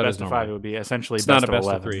 instead that's of how it best is of 5, normally. it would be essentially It's best not a of best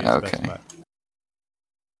 11. of 3. It's a best of Okay. 5.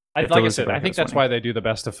 If the Like I loser said, I bracket think is that's winning. why they do the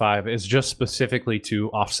best of 5, is just specifically to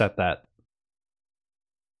offset that.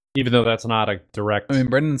 Even though that's not a direct. I mean,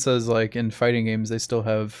 Brendan says like in fighting games they still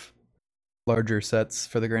have larger sets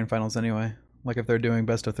for the grand finals anyway. Like if they're doing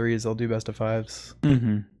best of 3s, they'll do best of 5s, Mm-hmm.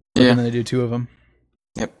 and Yeah, then they do 2 of them.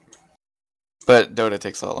 but Dota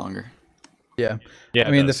takes a lot longer. Yeah, yeah,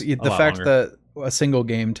 I mean it does the a lot fact longer. that a single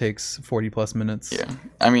game takes 40 plus minutes. Yeah,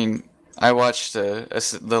 I mean, I watched the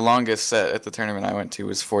longest set at the tournament I went to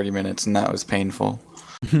was 40 minutes, and that was painful.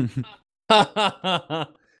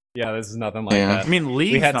 Yeah, this is nothing like Yeah. I that. mean,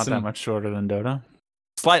 League's had not some- that much shorter than Dota.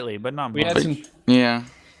 Slightly, but not We much. had some Yeah,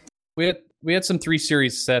 we had some 3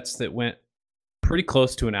 series sets that went pretty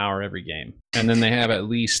close to an hour every game, and then they have at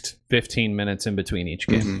least 15 minutes in between each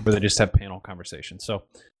game Mhm. where they just have panel conversations. So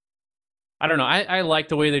I don't know. I like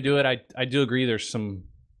the way they do it. I do agree there's some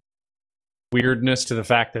weirdness to the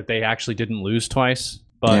fact that they actually didn't lose twice,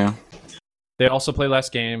 but yeah. they also play less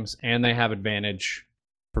games and they have advantage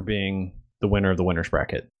for being the winner of the winner's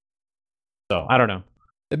bracket. So I don't know.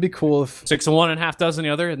 It'd be cool if 6 of one and half dozen the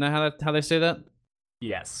other. Isn't that how they say that?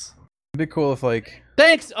 Yes. like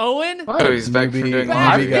Thanks, Owen. Oh, he's back from doing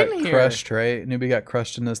I've Newbie been got here. crushed, right? Newbie got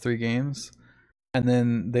crushed in those 3 games, and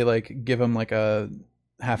then they like give him like a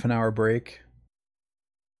half an hour break,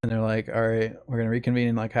 and they're like, "All right, we're gonna reconvene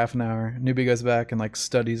in like half an hour." Newbie goes back and like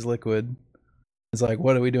studies Liquid. It's like,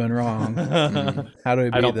 what are we doing wrong? How do we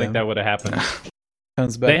beat I don't them? think that would have happened.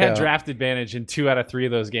 Comes back They had out. draft advantage in 2 out of 3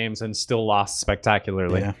 of those games and still lost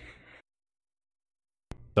spectacularly. Yeah.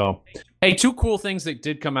 So, hey, 2 cool things that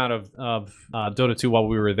did come out of Dota 2 while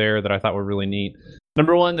we were there that I thought were really neat.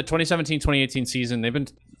 Number 1, the 2017-2018 season.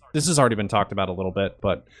 This has already been talked about a little bit,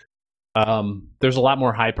 but there's a lot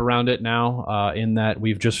more hype around it now. In that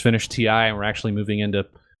we've just finished TI and we're actually moving into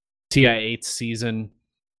TI 8th season.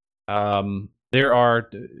 There are,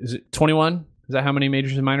 is it 21? Is that how many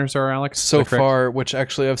majors and minors are, Alex? Is So that correct? far, which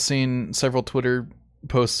actually I've seen several Twitter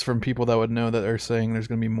posts from people that would know that are saying there's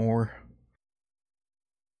going to be more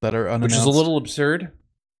that are unannounced. Which is a little absurd.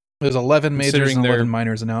 There's 11 majors considering and 11 they're-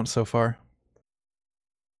 minors announced so far.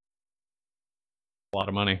 A lot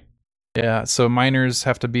of money. Yeah, so minors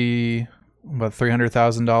have to be about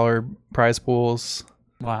 $300,000 prize pools,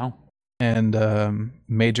 Wow. and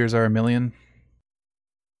majors are $1 million.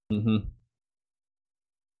 Mm-hmm.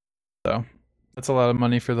 So That's a lot of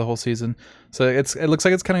money for the whole season. So it looks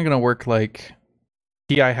like it's kind of going to work like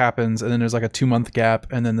TI happens, and then there's like a 2-month gap,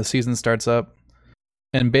 and then the season starts up.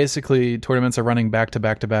 And basically, tournaments are running back to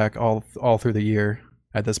back to back all through the year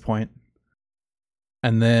at this point.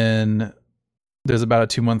 And then there's about a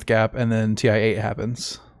 2-month gap, and then TI8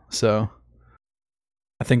 happens. So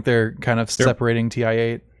I think they're kind of separating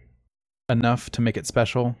TI8 enough to make it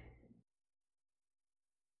special.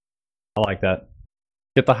 I like that.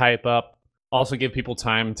 Get the hype up. Also give people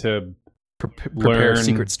time to prepare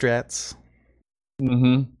secret strats.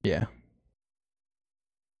 Mm-hmm. Yeah.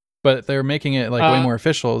 But they're making it like way more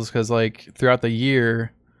officials because like throughout the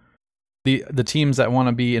year, the teams that want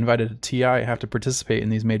to be invited to TI have to participate in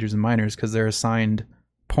these majors and minors because they're assigned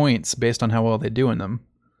points based on how well they do in them.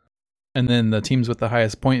 And then the teams with the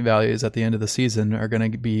highest point values at the end of the season are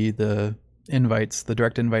going to be the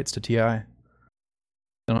direct invites to TI. They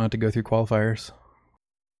don't have to go through qualifiers.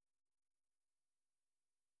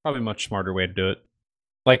 Probably a much smarter way to do it.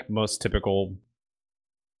 Like most typical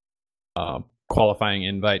qualifying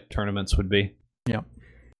invite tournaments would be. Yeah.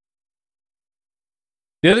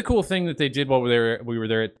 The other cool thing that they did while we were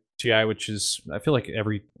there at TI, which is I feel like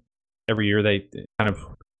every year they kind of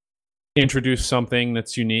introduce something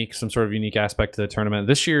that's unique, some sort of unique aspect to the tournament.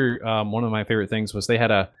 This year, one of my favorite things was they had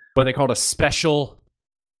what they called a special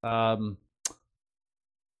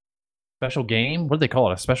game. What did they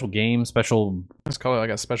call it? A special game? Let's call it like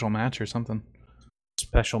a special match or something.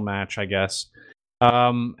 Special match, I guess.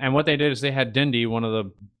 And what they did is they had Dindy, one of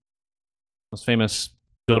the most famous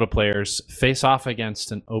Dota players, face off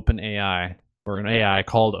against an open AI, or an AI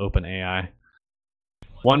called Open AI.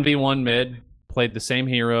 1v1 mid, played the same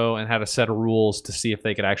hero, and had a set of rules to see if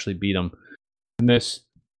they could actually beat him. And this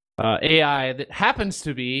AI that happens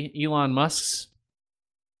to be Elon Musk's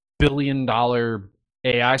billion-dollar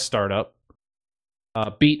AI startup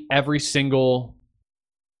beat every single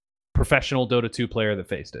professional Dota 2 player that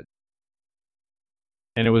faced it.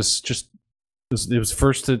 And it was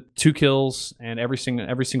first to 2 kills, and every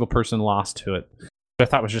single person lost to it. Which I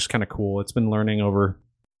thought was just kind of cool. It's been learning over,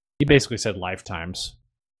 he basically said lifetimes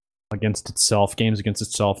against itself, games against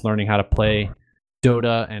itself, learning how to play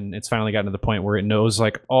Dota, and it's finally gotten to the point where it knows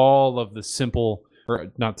like all of the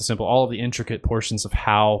all of the intricate portions of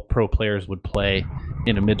how pro players would play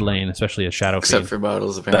in a mid lane, especially a shadow Except feed. for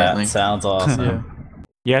battles, apparently. That sounds awesome. Yeah.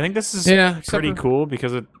 Yeah, I think this is pretty cool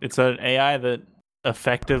because it's an AI that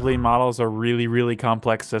effectively models a really, really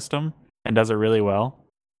complex system and does it really well.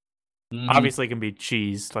 Mm-hmm. Obviously, it can be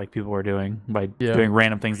cheesed like people were doing by doing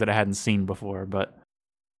random things that I hadn't seen before, but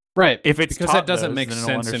right, if it's because taught that doesn't those, make then it'll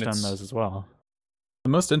sense understand in those as well. The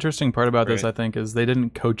most interesting part about this, I think, is they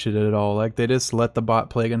didn't coach it at all. Like, they just let the bot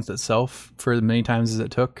play against itself for as many times as it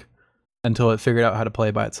took until it figured out how to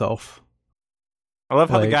play by itself. I love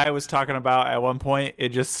how the guy was talking about at one point, it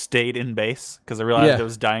just stayed in base because I realized it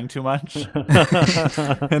was dying too much.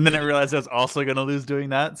 And then I realized I was also going to lose doing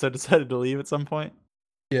that, so I decided to leave at some point.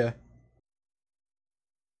 Yeah.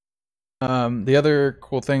 The other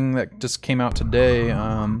cool thing that just came out today,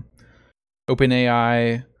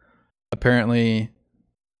 OpenAI apparently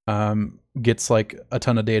gets like a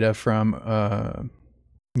ton of data from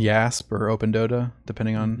YASP or OpenDota,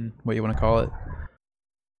 depending on what you want to call it.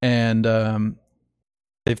 And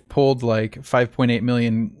they've pulled like 5.8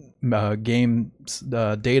 million games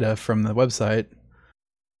data from the website.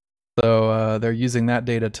 So they're using that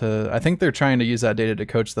data I think they're trying to use that data to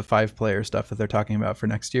coach the 5-player stuff that they're talking about for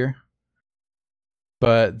next year.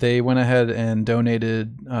 But they went ahead and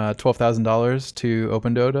donated $12,000 to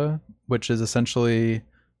OpenDota, which is essentially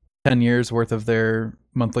 10 years worth of their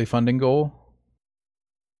monthly funding goal.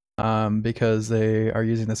 Because they are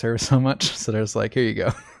using the service so much. So they're just like, here you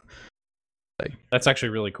go. Like, that's actually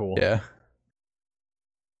really cool. Yeah.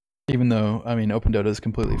 Even though, I mean, OpenDota is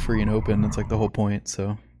completely free and open. It's like the whole point.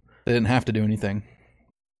 So they didn't have to do anything.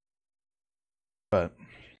 But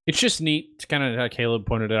it's just neat to kind of how Caleb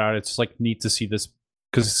pointed it out. It's like neat to see this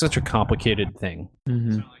because it's such a complicated thing.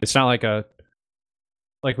 Mm-hmm. It's not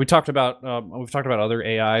like we talked about. We've talked about other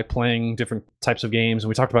AI playing different types of games, and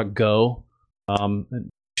we talked about Go.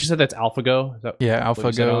 She said that's AlphaGo. Is that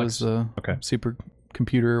AlphaGo is a super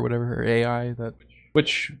computer or whatever, or AI that.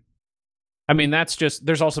 Which, I mean, that's just.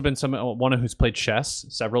 There's also been one who's played chess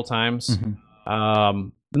several times. Mm-hmm.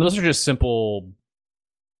 And those are just simple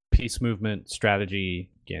piece movement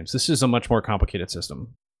strategy games. This is a much more complicated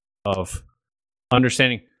system of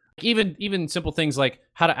understanding even simple things like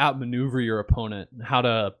how to outmaneuver your opponent, how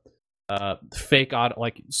to fake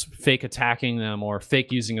attacking them, or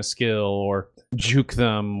fake using a skill, or juke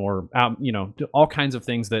them, or all kinds of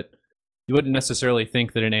things that you wouldn't necessarily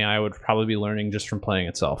think that an AI would probably be learning just from playing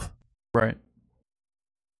itself. Right.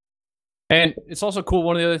 And it's also cool.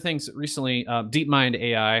 One of the other things recently, DeepMind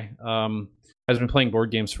AI has been playing board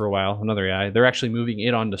games for a while. Another AI. They're actually moving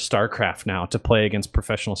it onto StarCraft now to play against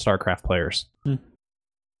professional StarCraft players.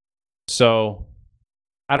 So,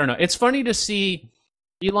 I don't know. It's funny to see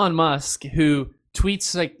Elon Musk, who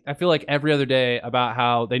tweets like I feel like every other day about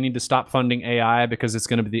how they need to stop funding AI because it's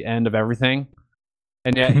going to be the end of everything.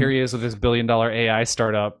 And yet here he is with this $1 billion AI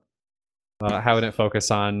startup. How would it focus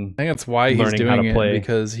on? I think that's why he's learning how doing to it, play?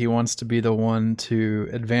 because he wants to be the one to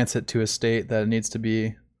advance it to a state that it needs to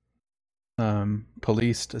be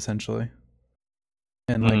policed, essentially,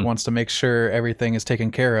 and like wants to make sure everything is taken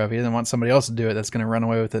care of. He doesn't want somebody else to do it that's going to run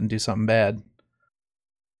away with it and do something bad.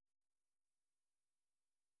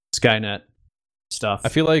 Skynet stuff. I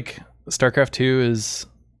feel like StarCraft 2 is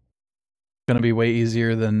going to be way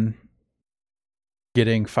easier than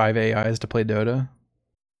getting 5 AIs to play Dota.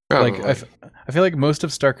 Probably. Like I feel like most of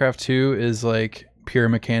StarCraft 2 is like pure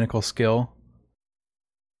mechanical skill.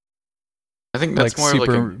 I think that's like more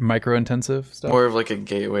super of like micro intensive stuff. more of like a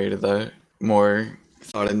gateway to the more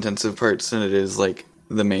thought intensive parts than it is like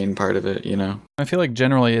the main part of it, you know? I feel like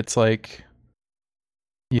generally it's like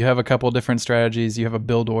you have a couple different strategies, you have a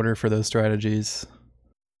build order for those strategies,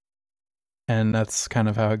 and that's kind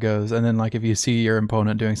of how it goes. And then like if you see your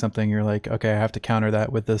opponent doing something, you're like, okay, I have to counter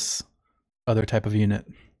that with this other type of unit.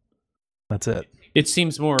 That's it. It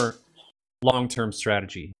seems more long-term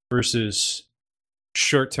strategy versus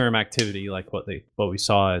short-term activity, like what we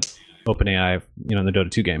saw at OpenAI, in the Dota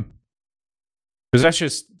 2 game.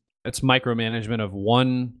 Because it's micromanagement of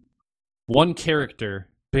one character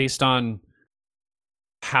based on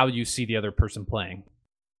how you see the other person playing.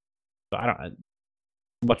 So I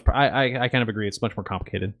kind of agree. It's much more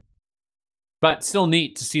complicated, but still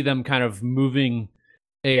neat to see them kind of moving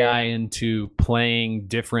AI into playing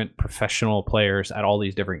different professional players at all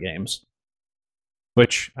these different games,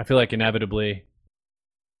 which I feel like inevitably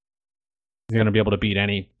you're going to be able to beat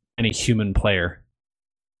any human player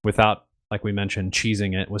without, like we mentioned,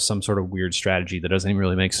 cheesing it with some sort of weird strategy that doesn't even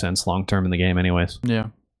really make sense long term in the game anyways. Yeah.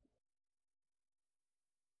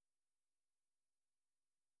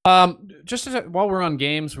 Just while we're on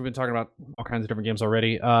games, we've been talking about all kinds of different games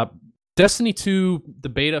already. Destiny 2, the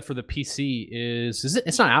beta for the PC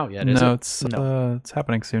it's not out yet, is it? No, it's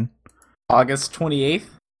happening soon. August 28th?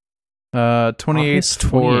 28th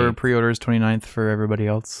for 28th. pre-orders, 29th for everybody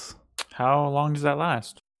else. How long does that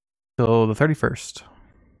last? Till the 31st.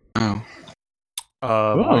 Oh.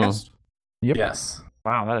 August? Yep. Yes.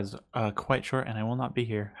 Wow, that is quite short, and I will not be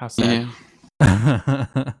here. How sad.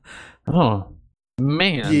 Yeah. Oh,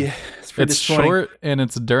 man. Yeah, It's short and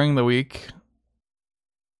it's during the week.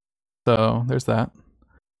 So there's that.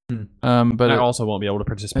 But I also won't be able to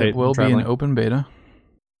participate. it will be an open beta.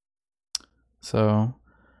 So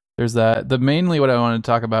there's that. Mainly what I wanted to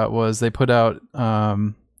talk about was they put out a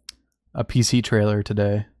PC trailer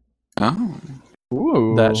today Oh.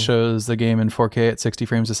 Ooh. that shows the game in 4K at 60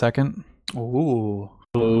 frames a second. Ooh.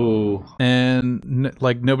 Ooh. And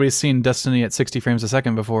like nobody's seen Destiny at 60 frames a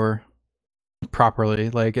second before properly,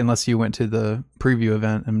 like unless you went to the preview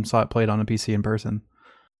event and saw it played on a PC in person.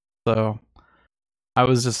 So I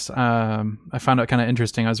was just I found it kind of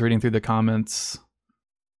interesting. I was reading through the comments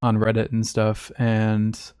on Reddit and stuff,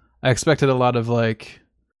 and I expected a lot of like,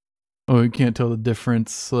 oh, you can't tell the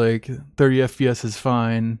difference, like 30 FPS is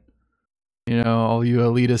fine, all you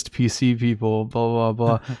elitist PC people, blah blah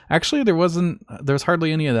blah. Actually, there was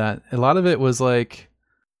hardly any of that. A lot of it was like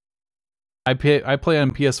I play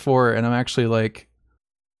on PS4 and I'm actually like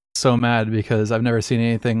so mad because I've never seen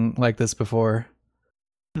anything like this before.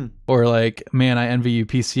 Or like, man, I envy you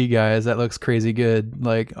PC guys, that looks crazy good,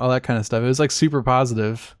 like all that kind of stuff. It was like super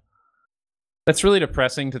positive. That's really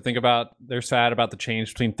depressing to think about. They're sad about the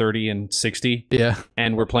change between 30 and 60. Yeah.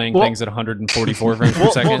 And we're playing things at 144 frames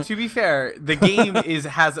per second. Well, to be fair, the game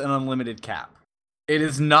has an unlimited cap. It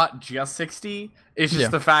is not just 60. It's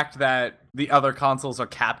just the fact that the other consoles are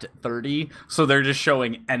capped at 30, so they're just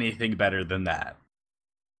showing anything better than that.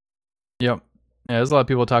 Yep. Yeah, there's a lot of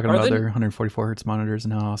people talking about their 144 hertz monitors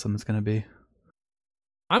and how awesome it's going to be.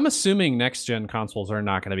 I'm assuming next gen consoles are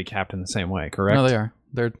not going to be capped in the same way, correct? No, they are.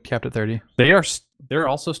 They're capped at 30. They are. They're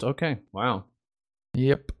also okay. Wow.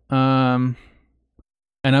 Yep. And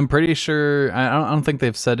I'm pretty sure I don't think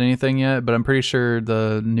they've said anything yet, but I'm pretty sure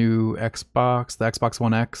the new Xbox, the Xbox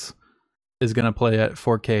One X, is going to play at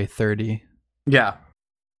 4K 30. Yeah.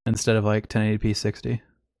 Instead of like 1080p 60.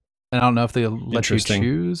 And I don't know if they'll let you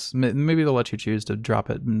choose. Maybe they'll let you choose to drop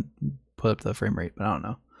it and put up the frame rate, but I don't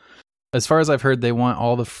know. As far as I've heard, they want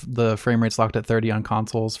all the frame rates locked at 30 on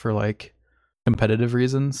consoles for like competitive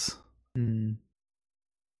reasons. Gotcha.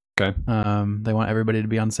 Okay. They want everybody to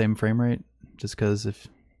be on the same frame rate, just because if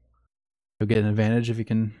you'll get an advantage if you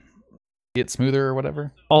can get smoother or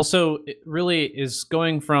whatever. Also, it really is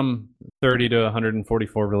going from 30 to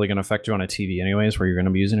 144 really going to affect you on a TV anyways, where you're going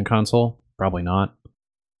to be using a console? Probably not.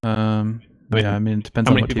 Yeah, I mean, it depends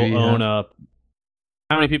How on many what people TV you own have.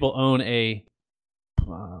 How many people own a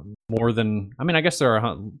more than? I mean, I guess there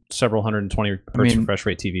are several 120 hertz refresh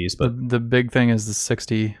rate TVs, but the big thing is the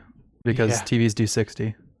 60 because Yeah. TVs do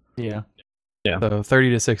 60. Yeah. So 30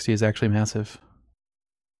 to 60 is actually massive.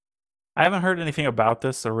 I haven't heard anything about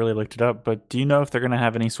this, so really looked it up. But do you know if they're going to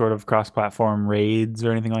have any sort of cross-platform raids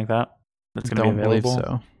or anything like that? That's going to be Don't believe available.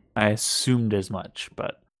 so. I assumed as much,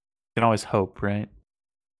 but you can always hope, right?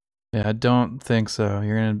 Yeah, I don't think so.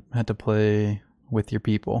 You're gonna have to play with your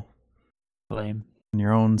people Blame. in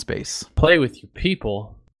your own space. play with your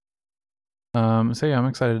people. So yeah, I'm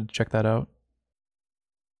excited to check that out.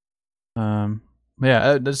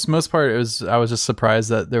 Yeah, this most part I was just surprised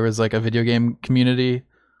that there was like a video game community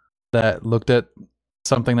that looked at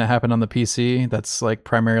something that happened on the PC that's like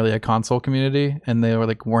primarily a console community, and they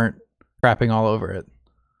weren't crapping all over it.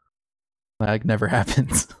 That never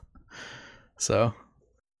happens. So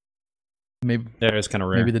maybe That is kind of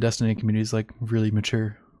rare. maybe the Destiny community is like really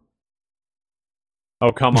mature.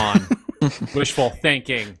 Oh, come on. Wishful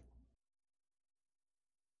thinking.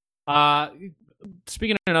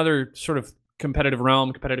 Speaking of another sort of competitive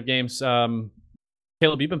realm, competitive games,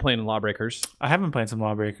 Caleb, you've been playing Lawbreakers. I have been playing some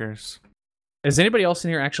Lawbreakers. Does anybody else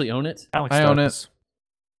in here actually own it? Alex I own does.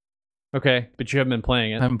 Okay, but you haven't been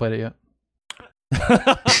playing I it. haven't played it yet.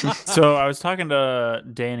 So I was talking to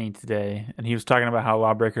Danny today, and he was talking about how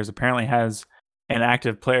Lawbreakers apparently has an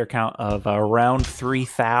active player count of around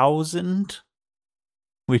 3,000,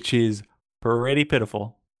 which is pretty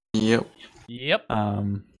pitiful. Yep. Yep.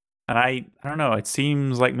 And I don't know. It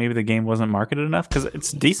seems like maybe the game wasn't marketed enough because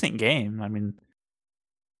it's a decent game. I mean,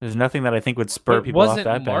 there's nothing that I think would spur It people off wasn't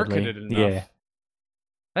that marketed badly. enough. Yeah,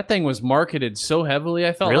 That thing was marketed so heavily,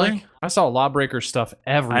 I felt Really? like. I saw Lawbreaker stuff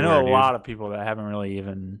everywhere. I know a dude. lot of people that don't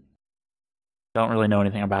really know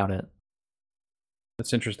anything about it.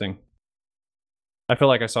 That's interesting. I feel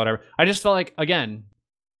like I saw it. I just felt like, again,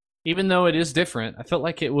 even though it is different, I felt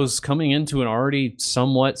like it was coming into an already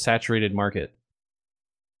somewhat saturated market.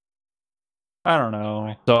 I don't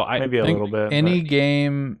know. So I Maybe a think little bit. Any but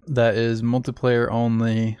game that is multiplayer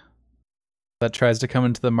only that tries to come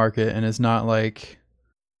into the market and is not like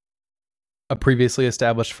a previously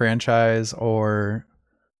established franchise or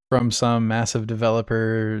from some massive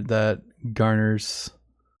developer that garners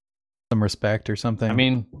some respect or something. I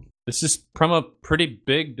mean, this is from a pretty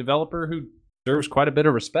big developer who deserves quite a bit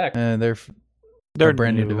of respect. they're they're a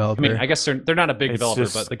brand new new. developer. I mean, I guess they're not a big It's developer,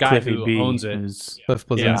 just but the guy Cliffy who B owns it. is Cliff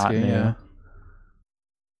not Bleszinski, new. yeah.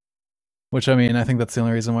 Which, I mean, I think that's the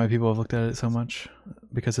only reason why people have looked at it so much,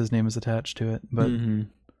 because his name is attached to it. But Mhm.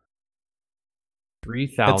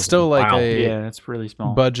 3,000. it's still like Wow. Yeah, it's really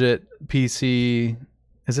small. budget PC.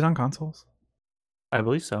 Is it on consoles? I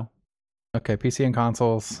believe so. Okay, PC and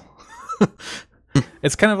consoles.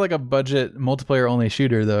 It's kind of like a budget multiplayer only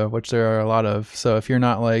shooter though, which there are a lot of. So if you're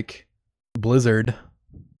not like Blizzard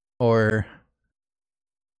or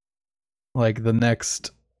like the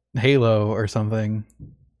next Halo or something,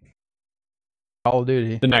 Call of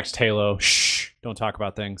Duty. The next Halo. Shh. Don't talk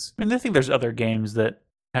about things. I mean, I think there's other games that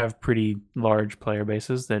have pretty large player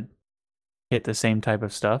bases that hit the same type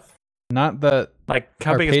of stuff. Not that Like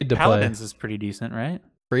how Are big paid is to play. Paladins is pretty decent, right?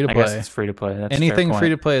 free to I guess play. it's free to play. That's Anything free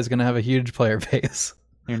to. to play is going to have a huge player base.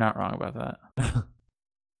 You're not wrong about that.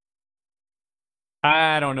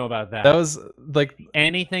 I don't know about that. That was like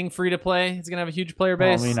Anything free to play is going to have a huge player Well,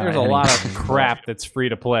 I base. mean, not There's a lot of anything, crap that's free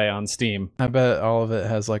to play on Steam. I bet all of it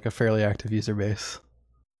has like a fairly active user base.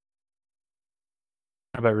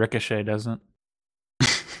 I bet Ricochet doesn't.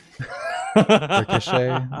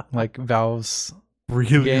 Ricochet, like Valve's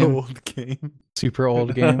Really Game. old game. super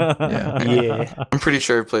old game. Yeah. Yeah. I'm pretty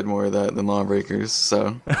sure I played more of that than Lawbreakers,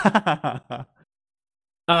 so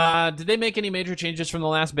Did they make any major changes from the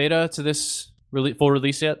last beta to this full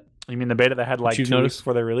release yet? You mean the beta that had like You've 2 weeks noticed?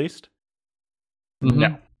 before they released? Mhm.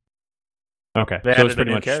 No. Okay. They So it's added a pretty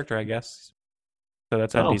new much character, I guess. So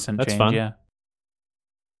that's a Oh, decent that's change, fun. yeah.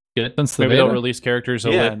 good. Since the Maybe they'll beta? release characters.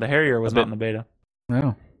 Yeah, the Harrier was a not bit- in the beta.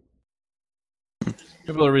 No.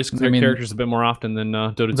 Maybe they'll release I mean, characters a bit more often than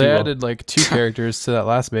Dota 2 They will. added like 2 characters to that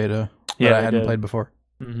last beta that Yeah, I they hadn't did. played before.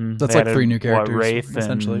 Mm-hmm. That's like 3 new characters, Wraith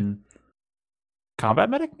essentially. and Combat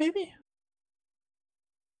Medic, maybe?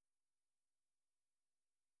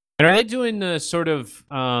 And are they doing the sort of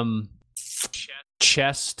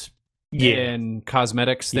chest and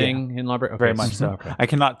cosmetics thing in library? Okay, Very much so. Okay. I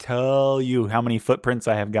cannot tell you how many footprints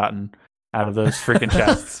I have gotten out of those freaking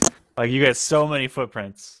chests. Like, you get so many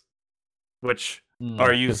footprints, which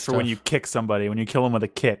are used for when you kick somebody. When you kill them with a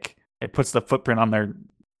kick, it puts the footprint on their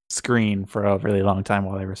screen for a really long time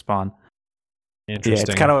while they respawn. Interesting. Yeah,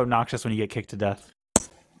 it's kind of obnoxious when you get kicked to death.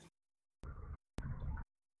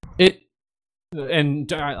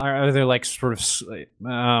 And are there like sort of,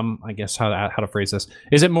 I guess how to phrase this?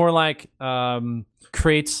 Is it more like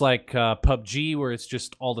crates like PUBG where it's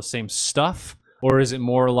just all the same stuff, or is it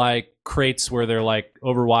more like crates where they're like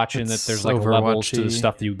Overwatch and that there's like levels to the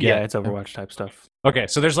stuff that you get? Yeah, it's Overwatch type stuff. Okay,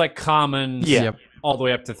 so there's like common, Yeah. all the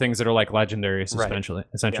way up to things that are like legendaries, essentially.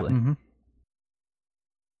 Mm-hmm.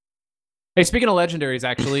 Hey, speaking of legendaries,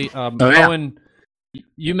 actually, Owen,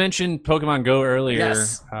 you mentioned Pokemon Go earlier.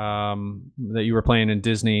 Yes. That you were playing in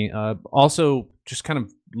Disney. Also, just kind of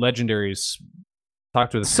legendaries.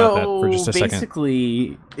 Talk to us about that for just a second.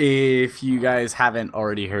 Basically, if you guys haven't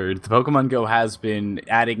already heard, the Pokemon Go has been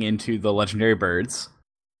adding into the legendary birds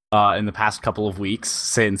in the past couple of weeks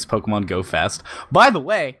since Pokemon Go Fest. By the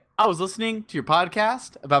way, I was listening to your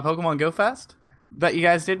podcast about Pokemon Go Fest that you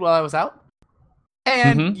guys did while I was out.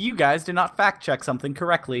 And you guys did not fact check something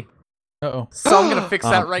correctly. Uh-oh. So I'm gonna fix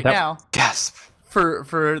that right now. Gasp.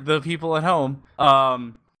 For the people at home.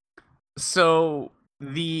 So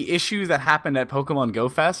the issue that happened at Pokemon Go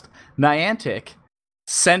Fest, Niantic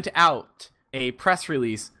sent out a press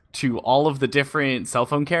release to all of the different cell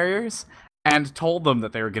phone carriers and told them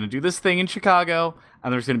that they were going to do this thing in Chicago,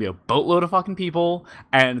 and there's going to be a boatload of fucking people,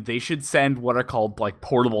 and they should send what are called like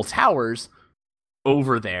portable towers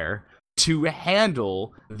over there to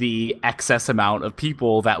handle the excess amount of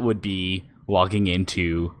people that would be logging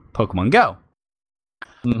into Pokemon Go.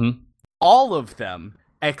 All of them,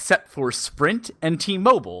 except for Sprint and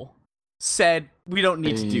T-Mobile, said, we don't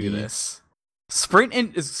need to do this. Sprint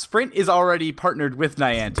is already partnered with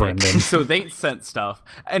Niantic, Brenden. so they sent stuff.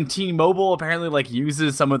 And T-Mobile apparently like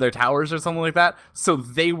uses some of their towers or something like that, so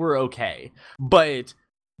they were okay. But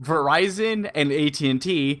Verizon and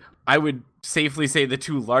AT&T, I would safely say the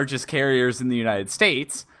two largest carriers in the United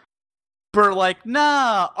States, were like,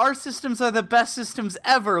 nah, our systems are the best systems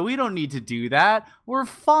ever. We don't need to do that. We're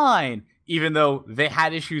fine. Even though they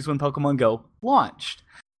had issues when Pokemon Go launched.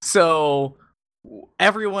 So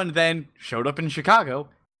everyone then showed up in Chicago,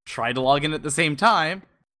 tried to log in at the same time.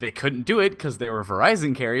 They couldn't do it because they were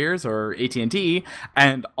Verizon carriers or AT&T,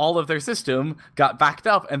 and all of their system got backed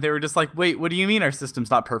up, and they were just like, wait, what do you mean our system's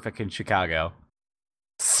not perfect in Chicago?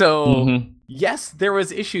 So, yes, there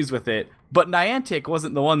was issues with it, but Niantic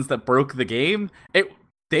wasn't the ones that broke the game.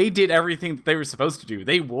 They did everything that they were supposed to do.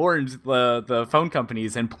 They warned the phone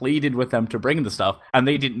companies and pleaded with them to bring the stuff, and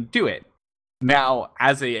they didn't do it. Now,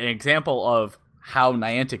 as an example of how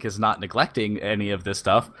Niantic is not neglecting any of this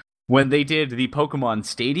stuff, when they did the Pokemon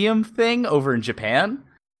Stadium thing over in Japan,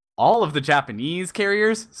 all of the Japanese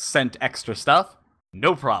carriers sent extra stuff,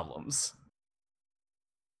 no problems.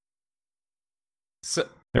 So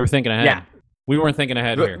they were thinking ahead. Yeah. We weren't thinking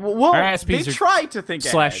ahead here. Well, Our ISPs they tried to think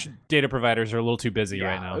slash ahead. data providers are a little too busy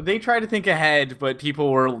right now. They tried to think ahead, but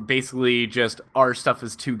people were basically just, our stuff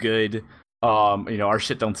is too good. Our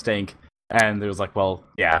shit don't stink. And it was like, well,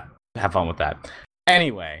 yeah, have fun with that.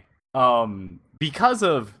 Anyway, because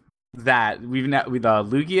of that, with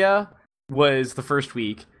Lugia was the first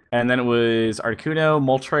week, and then it was Articuno,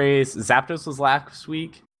 Moltres, Zapdos was last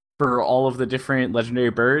week. For all of the different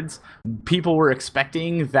legendary birds, people were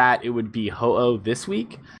expecting that it would be Ho-Oh this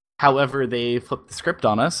week. However, they flipped the script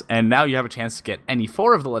on us, and now you have a chance to get any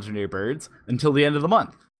 4 of the legendary birds until the end of the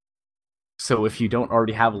month. So if you don't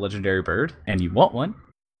already have a legendary bird and you want one,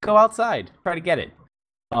 go outside, try to get it.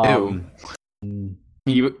 I'm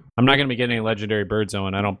not gonna be getting any legendary birds,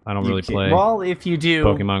 Owen. I don't really play. Well, if you do,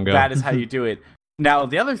 Pokemon Go. That is how you do it. Now,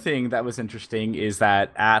 the other thing that was interesting is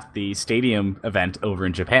that at the Stadium event over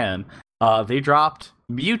in Japan, they dropped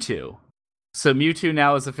Mewtwo. So Mewtwo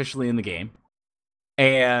now is officially in the game.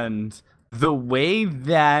 And the way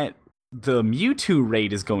that the Mewtwo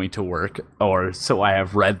raid is going to work, or so I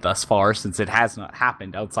have read thus far, since it has not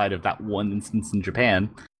happened outside of that one instance in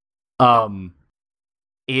Japan,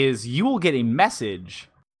 is you will get a message,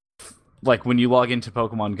 like when you log into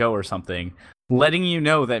Pokemon Go or something, letting you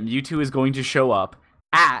know that Mewtwo is going to show up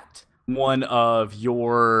at one of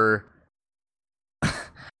your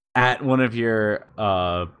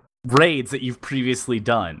raids that you've previously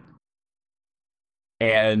done.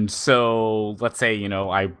 And so, let's say,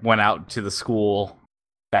 I went out to the school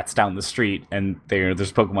that's down the street, and there's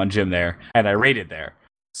a Pokemon gym there, and I raided there.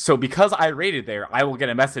 So because I raided there, I will get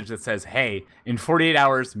a message that says, hey, in 48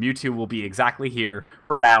 hours, Mewtwo will be exactly here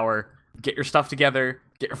for an hour, get your stuff together,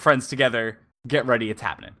 get your friends together, get ready. It's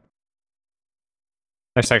happening.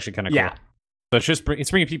 That's actually kind of cool. Yeah. So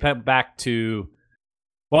it's bringing people back to.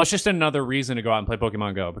 Well, it's just another reason to go out and play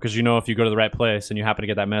Pokemon Go, because if you go to the right place and you happen to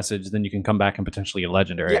get that message, then you can come back and potentially get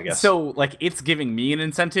legendary, I guess. So, it's giving me an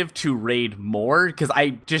incentive to raid more, because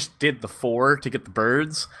I just did the 4 to get the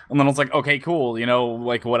birds, and then I was like, okay, cool,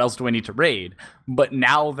 what else do I need to raid? But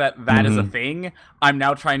now that is a thing, I'm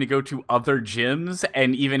now trying to go to other gyms,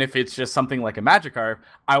 and even if it's just something like a Magikarp,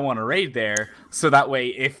 I want to raid there, so that way,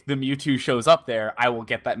 if the Mewtwo shows up there, I will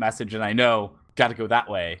get that message, and I know, gotta go that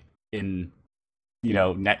way in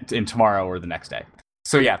tomorrow or the next day.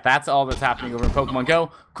 So yeah, that's all that's happening over in Pokemon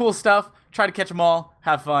Go. Cool stuff. Try to catch them all.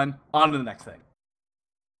 Have fun. On to the next thing.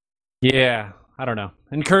 Yeah, I don't know.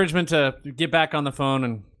 Encouragement to get back on the phone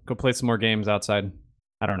and go play some more games outside.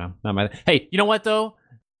 I don't know. Not my. Hey, you know what though?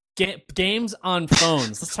 Games on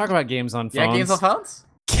phones. Let's talk about games on phones. Yeah, games on phones.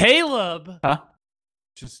 Caleb,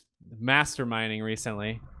 just masterminding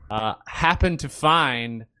recently, happened to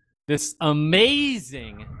find this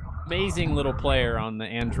amazing little player on the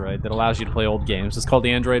Android that allows you to play old games. It's called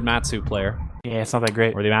the Android Matsu player. Yeah, it's not that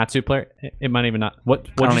great. Or the Matsu player. It might even not. What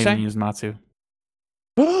did you say? I don't even use Matsu.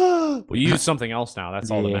 Well, you use something else now. That's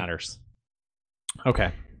all that matters.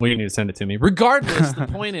 Okay. Well, you need to send it to me. Regardless, the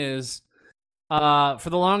point is, for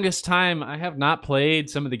the longest time, I have not played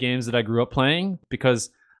some of the games that I grew up playing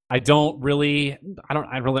because I really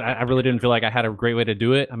didn't feel like I had a great way to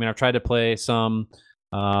do it. I mean, I've tried to play some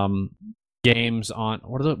games on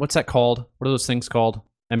what's that called? What are those things called?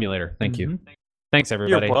 Emulator. Thank you. Thanks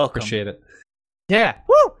everybody. You're welcome. Appreciate it. Yeah.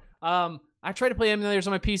 Woo! I tried to play emulators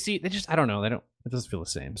on my PC. I don't know. It doesn't feel the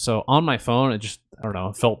same. So on my phone, it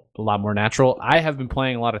felt a lot more natural. I have been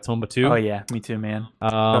playing a lot of Tomba 2. Oh yeah, me too, man.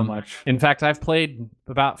 So much. In fact, I've played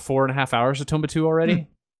about 4.5 hours of Tomba 2 already.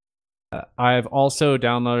 I've also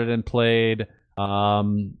downloaded and played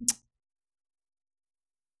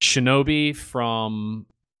Shinobi from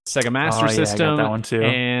Sega Master System. I got that one too.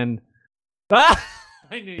 And I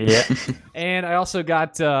knew you. Yeah. And I also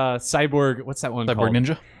got Cyborg. What's that one Cyborg called?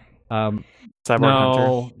 Ninja? Hunter.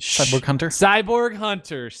 Cyborg Hunter? Cyborg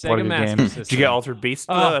Hunter. Sega What a good Master game. System. Did you get Altered Beast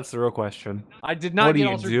though? That's the real question. I did not What get are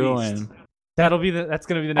you Altered doing? Beast. That's going to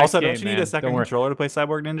be the next Also, game. don't you need man. a second Don't worry. controller to play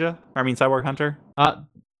Cyborg Hunter?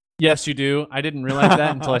 Yes, you do. I didn't realize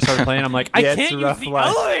that until I started playing. I'm like, I Yeah, can't it's a use rough the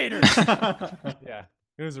life. elevator. Yeah,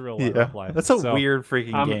 it was a real rough life. That's a So, weird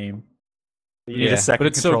freaking game. You need Yeah, a second but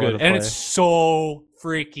it's so controller good, to and play. it's so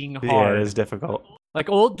freaking hard. Yeah, it is difficult. Like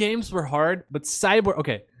old games were hard, but Cyborg.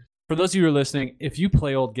 Okay, for those of you who are listening, if you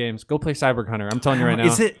play old games, go play Cyborg Hunter. I'm telling you right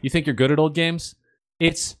now. You think you're good at old games?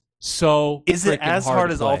 It's so. Is it as hard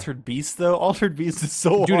to as play. Altered Beast though? Altered Beast is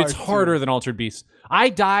so hard. Dude, it's harder than Altered Beast. I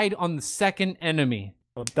died on the second enemy.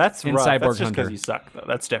 Well, that's in rough. Cyborg That's just Hunter. because you suck though.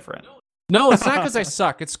 That's different. No, it's not because I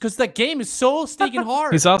suck. It's because that game is so stinking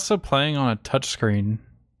hard. He's also playing on a touchscreen.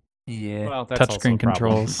 Yeah. Well, that's also Touchscreen a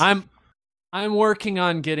problem. controls. I'm working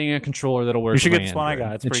on getting a controller that'll work. You should with get my this one I Android.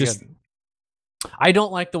 got. It's pretty just, good. I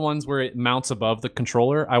don't like the ones where it mounts above the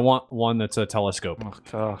controller. I want one that's a telescope. Oh,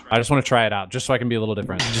 God. I just want to try it out, just so I can be a little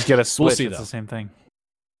different. Just get a Switch. see, It's though. the same thing.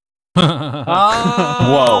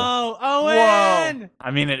 Oh, Owen!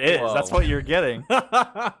 I mean, it is. Whoa. That's what you're getting.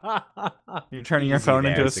 You're turning your Easy phone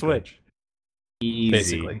there, into a basically. Switch. Easy.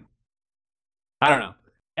 Basically. I don't know.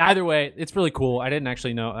 Either way, it's really cool. I didn't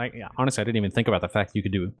actually know. Honestly, I didn't even think about the fact you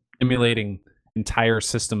could do emulating entire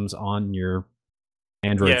systems on your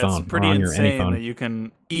Android Yeah, phone it's pretty or on your any insane phone. that you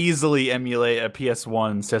can easily emulate a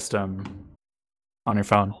PS1 system on your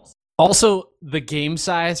phone. Also, the game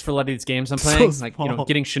size for a lot of these games I'm So playing, like small.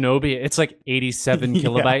 getting Shinobi, it's like 87 Yeah.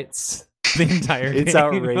 kilobytes. The entire It's game.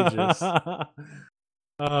 outrageous.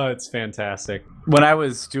 Oh, it's fantastic. When I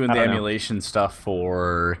was doing I the don't know. emulation stuff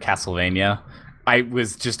for Castlevania, I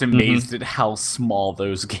was just amazed at how small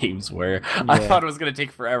those games were. I Yeah. thought it was going to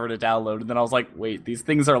take forever to download, and then I was like, wait, these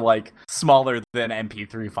things are like smaller than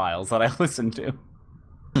MP3 files that I listen to.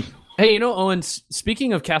 Hey, Owen,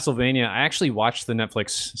 speaking of Castlevania, I actually watched the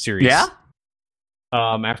Netflix series. Yeah?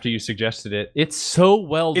 After you suggested it. It's so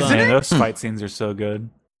well done. Isn't Man, it? those fight scenes are so good.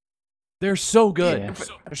 They're so good. Yeah.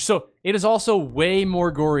 They're so it is also way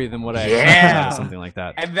more gory than what I Yeah. expected or something like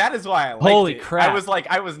that. And that is why I liked Holy it. crap.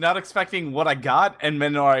 I was not expecting what I got, and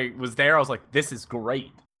then when I was there, I was like, this is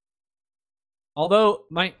great. Although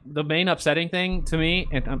the main upsetting thing to me,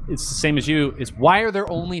 and it's the same as you, is why are there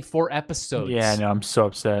only 4 episodes? Yeah, no, I'm so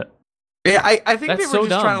upset. Yeah, I think That's they were so just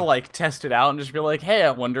dumb. trying to like test it out and just be like, hey,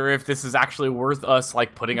 I wonder if this is actually worth us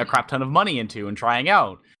like putting a crap ton of money into and trying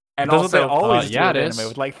out. And That's also, what they always do yeah, with it anime is.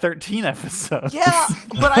 with like 13 episodes. yeah,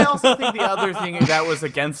 but I also think the other thing that was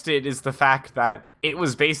against it is the fact that it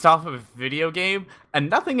was based off of a video game, and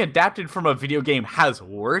nothing adapted from a video game has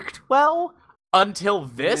worked well until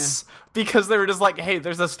this, because they were just like, hey,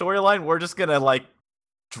 there's a storyline, we're just gonna, like,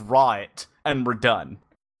 draw it, and we're done.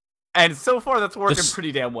 And so far, that's working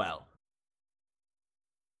pretty damn well.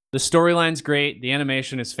 The storyline's great. The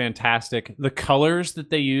animation is fantastic. The colors that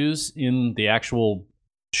they use in the actual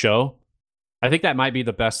show, I think that might be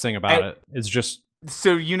the best thing about it. It's just...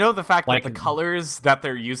 So you know the fact like, that the colors that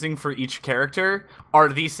they're using for each character are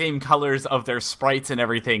the same colors of their sprites and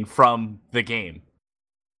everything from the game.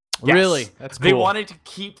 Yes. Really? That's cool. They wanted to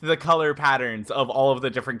keep the color patterns of all of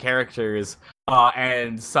the different characters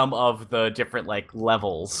and some of the different, like,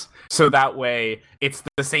 levels. So that way, it's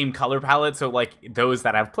the same color palette, so, like, those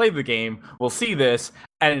that have played the game will see this,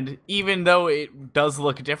 and even though it does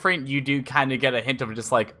look different, you do kind of get a hint of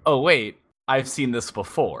just like, oh, wait, I've seen this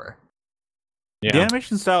before. Yeah. The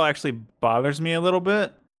animation style actually bothers me a little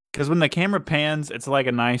bit, because when the camera pans, it's like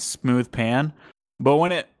a nice, smooth pan, but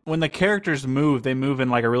when the characters move, they move in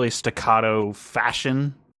like a really staccato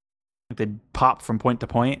fashion. Like they pop from point to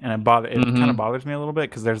point, and it kind of bothers me a little bit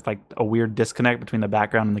because there's like a weird disconnect between the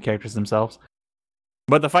background and the characters themselves.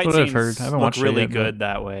 But the fight scenes look really good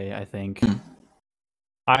that way, I think.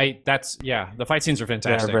 The fight scenes are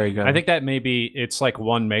fantastic. They're very good. I think that maybe it's like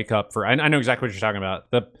one makeup for. I know exactly what you're talking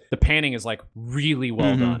about. The panning is like really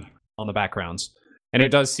well done on the backgrounds, and it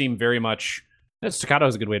does seem very much. Staccato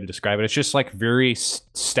is a good way to describe it. It's just like very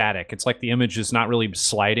static. It's like the image is not really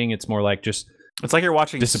sliding. It's more like just. It's like you're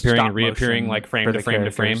watching disappearing and reappearing, like frame to frame to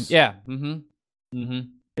frame. Yeah.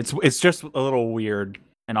 It's just a little weird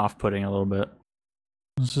and off-putting a little bit.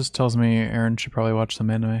 This just tells me Aaron should probably watch some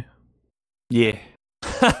anime. Yeah.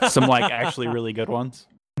 Some like actually really good ones.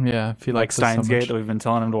 Yeah, if you like Steins Gate that we've been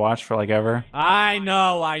telling him to watch for like ever. I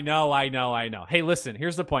know. Hey, listen,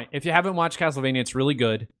 here's the point. If you haven't watched Castlevania, it's really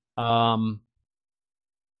good.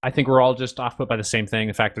 I think we're all just off put by the same thing.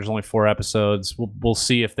 In fact, there's only 4 episodes. We'll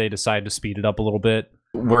see if they decide to speed it up a a bit.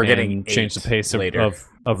 We're getting change the pace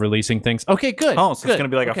of releasing things. Okay, good. Oh, so it's going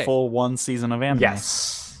to be like a full 1 season of anime.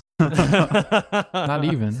 Yes. Not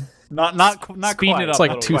even. Not speeding quite. it up. It's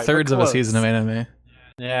like 2/3 of a season of anime.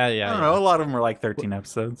 Yeah. I don't know. A lot of them are like 13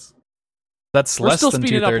 episodes. That's We're less still than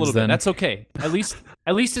speeding it up a 2/3 little then. bit. That's okay. At least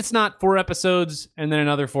it's not 4 episodes and then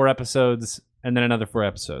another 4 episodes and then another 4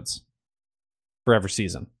 episodes for every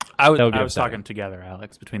season. I was talking together,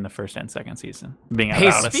 Alex, between the first and second season being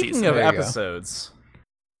about a season. Speaking of episodes,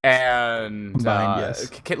 and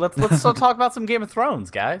let's still talk about some Game of Thrones,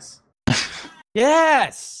 guys.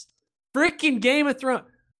 Yes, freaking Game of Thrones.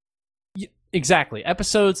 Exactly.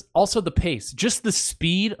 Episodes, also the pace, just the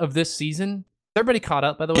speed of this season. Is everybody caught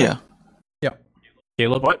up, by the way? Yeah.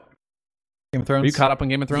 Caleb, What? Game of Thrones. Are you caught up on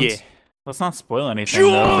Game of Thrones? Yeah. Let's not spoil anything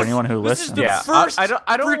though, for anyone who listens. I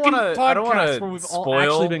don't want to spoil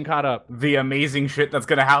actually been caught up. the amazing shit that's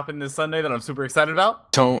going to happen this Sunday that I'm super excited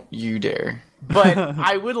about. Don't you dare. But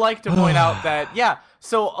I would like to point out that,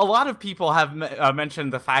 so a lot of people have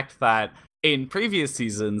mentioned the fact that in previous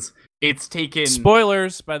seasons, it's taken...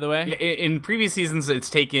 Spoilers, by the way. In previous seasons,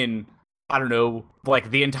 it's taken, I don't know,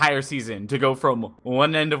 like the entire season to go from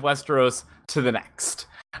one end of Westeros to the next.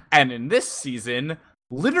 And in this season...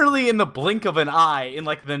 literally in the blink of an eye, in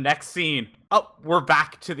like the next scene, we're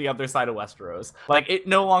back to the other side of Westeros. Like, it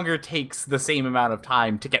no longer takes the same amount of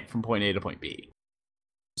time to get from point A to point B.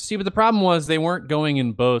 See, but the problem was they weren't going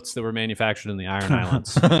in boats that were manufactured in the Iron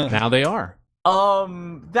Islands. Now they are.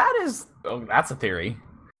 That's a theory.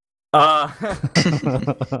 Well,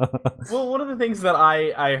 one of the things that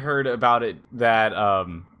I heard about it that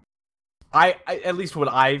I at least what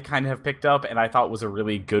I kind of have picked up, and I thought was a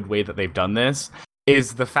really good way that they've done this,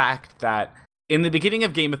 is the fact that in the beginning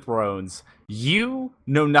of Game of Thrones, you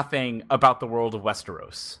know nothing about the world of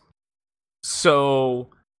Westeros. So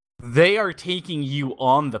they are taking you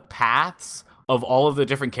on the paths of all of the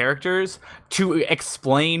different characters to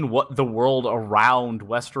explain what the world around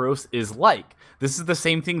Westeros is like. This is the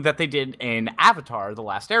same thing that they did in Avatar, The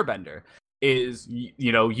Last Airbender. Is,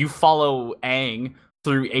 you follow Aang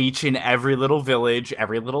through each and every little village,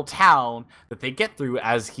 every little town that they get through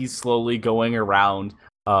as he's slowly going around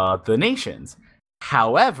the nations.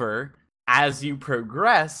 However, as you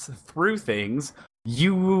progress through things,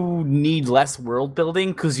 you need less world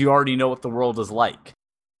building because you already know what the world is like.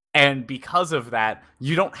 And because of that,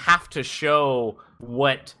 you don't have to show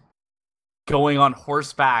what going on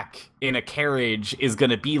horseback in a carriage is going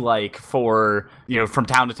to be like for, from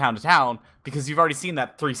town to town to town, because you've already seen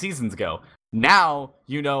that 3 seasons ago. Now,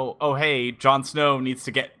 oh hey, Jon Snow needs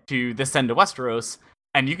to get to this end of Westeros,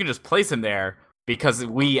 and you can just place him there because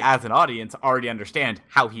we, as an audience, already understand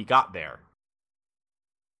how he got there.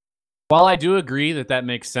 While I do agree that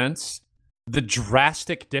makes sense, the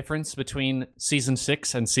drastic difference between season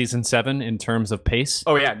 6 and season 7 in terms of pace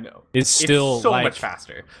It's still so much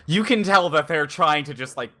faster. You can tell that they're trying to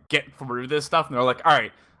just like get through this stuff, and they're like, all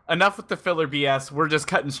right, enough with the filler BS. We're just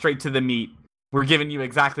cutting straight to the meat. We're giving you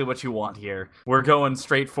exactly what you want here. We're going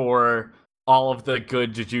straight for all of the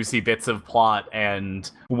good, juicy bits of plot and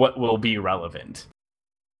what will be relevant.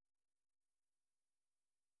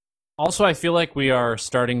 Also, I feel like we are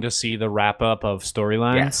starting to see the wrap-up of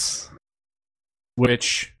storylines. Yes.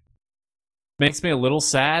 Which makes me a little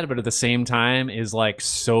sad, but at the same time is like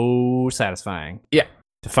so satisfying. Yeah.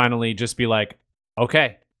 To finally just be like,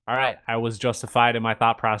 okay, all right, I was justified in my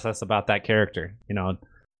thought process about that character. You know,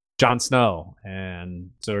 Jon Snow, and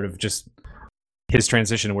sort of just his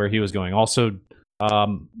transition to where he was going. Also,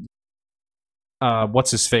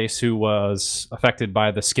 what's his face, who was affected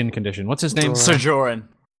by the skin condition? What's his name? Ser Jorah.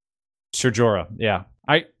 Ser Jorah, yeah.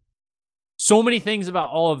 So many things about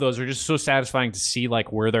all of those are just so satisfying to see,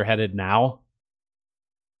 like, where they're headed now.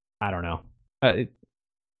 I don't know. The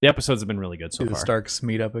episodes have been really good so The far. Starks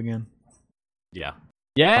meet up again. Yeah.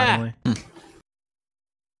 Yeah. Finally.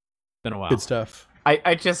 Been a while. Good stuff.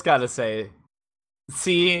 I just gotta say,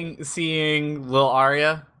 seeing Lil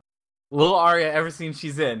Arya every scene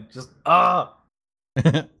she's in, just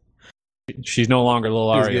She's no longer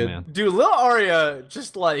Lil She's Arya, good. man. dude, Lil Arya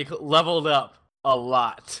just like leveled up a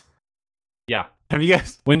lot. Yeah. Have you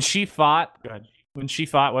guys? When she fought, Go ahead.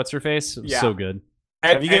 what's her face? It was Yeah. so good.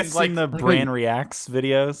 Have you guys And, like, seen the Bran Reacts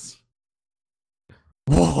videos?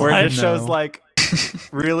 Where it just shows No. like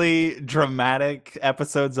really dramatic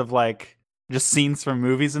episodes of like just scenes from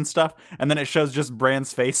movies and stuff, and then it shows just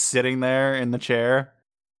Bran's face sitting there in the chair,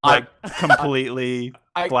 like completely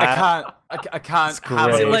flat. I can't It's have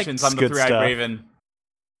great. emotions. It's I'm the good three-eyed stuff. raven.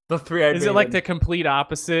 The three-eyed Is raven. it like the complete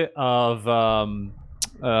opposite of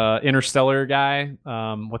Interstellar guy?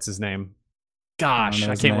 What's his name? Gosh, know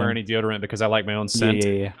I his can't wear name. any deodorant because I like my own Yeah, scent.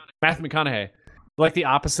 yeah, Matthew McConaughey. Like the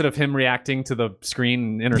opposite of him reacting to the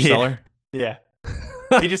screen in Interstellar. yeah.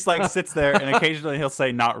 He just like sits there, and occasionally he'll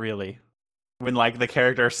say "not really" when like the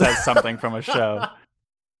character says something from a show.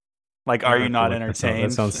 Like, are you not That sounds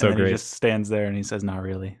entertained? so and then great. He just stands there and he says, "Not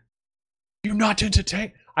really." You're not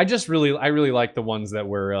entertained. I really like the ones that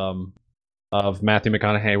were of Matthew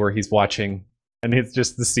McConaughey where he's watching and it's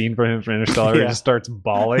just the scene from him from Interstellar. Yeah. He just starts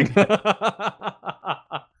bawling.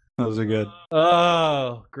 Those are good.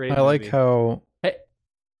 Oh, great! I like movie. how Hey.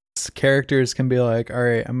 characters can be like, all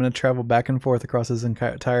right, I'm going to travel back and forth across this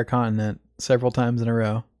entire continent several times in a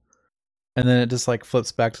row. And then it just like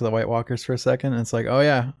flips back to the White Walkers for a second. And it's like, oh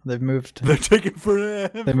yeah, they've moved. They're taking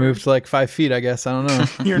forever. They moved like 5 feet, I guess. I don't know.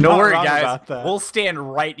 You're No not worry, wrong guys. about that. We'll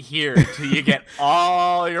stand right here till you get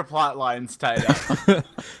all your plot lines tied up.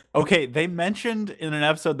 Okay, they mentioned in an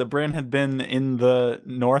episode that Bran had been in the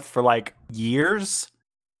North for like years.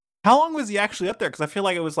 How long was he actually up there? Because I feel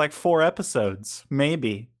like it was like 4 episodes,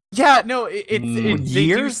 maybe. Yeah, no, they do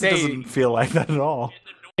Years say- doesn't feel like that at all.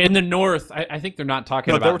 In the North, I think they're not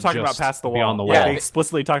talking No, about. they were talking about just past the wall. Beyond the Yeah, wall. they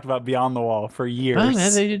explicitly talked about beyond the wall for years. Oh, yeah,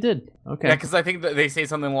 they did. Okay. Yeah, because I think that they say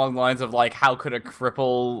something along the lines of like, how could a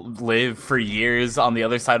cripple live for years on the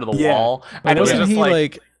other side of the Yeah. wall? But And it was wasn't just he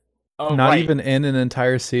like oh, not right. even in an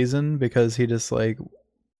entire season because he just like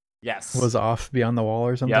Yes. was off beyond the wall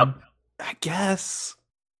or something? Yep. I guess.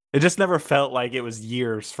 It just never felt like it was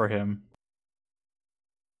years for him.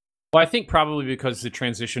 Well, I think probably because the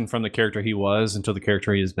transition from the character he was until the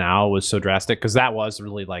character he is now was so drastic, because that was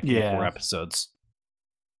really like the 4 episodes.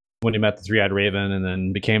 When he met the Three-Eyed Raven and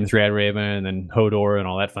then became the Three-Eyed Raven and then Hodor and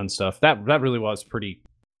all that fun stuff. That really was pretty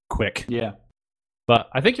quick. Yeah. But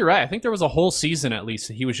I think you're right. I think there was a whole season at least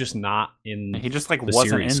that he was just not in He just like the wasn't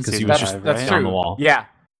series in because he season was five, just That's right? on true. the wall. Yeah.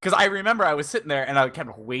 Because I remember I was sitting there and I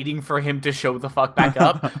kept waiting for him to show the fuck back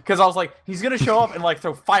up. Because I was like, he's going to show up and like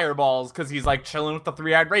throw fireballs because he's like chilling with the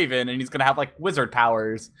Three-Eyed Raven and he's going to have like wizard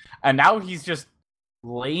powers. And now he's just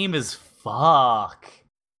lame as fuck.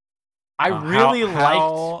 I really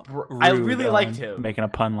liked him. Making a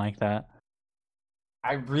pun like that.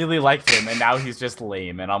 I really liked him, and now he's just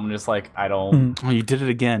lame. And I'm just like, I don't. Oh, you did it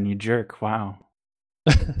again, you jerk. Wow.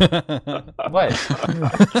 What?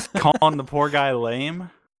 Calling the poor guy lame?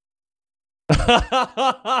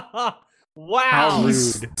 Wow. How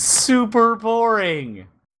He's rude. super boring.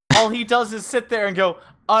 All he does is sit there and go,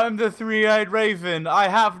 I'm the Three-Eyed Raven. I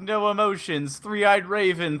have no emotions. Three-Eyed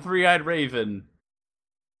Raven, Three-Eyed Raven.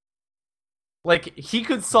 Like, he could I think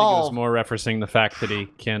it was solve... more referencing the fact that he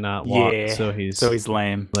cannot walk, Yeah. so he's So he's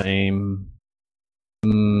lame. lame.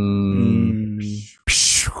 Mm.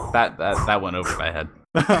 That went over my head.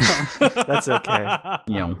 That's okay.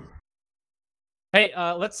 You know. Hey,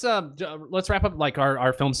 let's wrap up like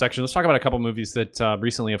our film section. Let's talk about a couple movies that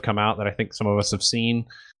recently have come out that I think some of us have seen.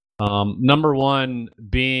 Number one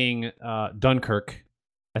being Dunkirk.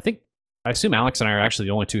 I assume Alex and I are actually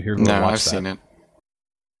the only two here who have watched I've seen it.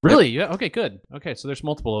 Really? Yeah. Okay. Good. Okay. So there's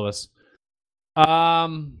multiple of us.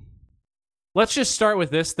 Let's just start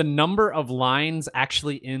with this. The number of lines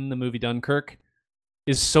actually in the movie Dunkirk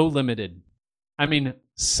is so limited. I mean,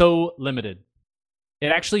 so limited. It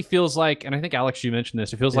actually feels like, and I think Alex, you mentioned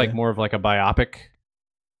this. It feels like more of like a biopic.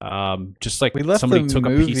 Just like We left somebody the took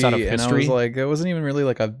movie, a piece out of and I history. was like, it wasn't even really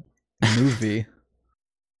like a movie.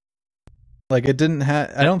 Like it didn't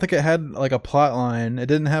have. I don't think it had like a plot line. It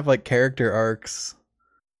didn't have like character arcs.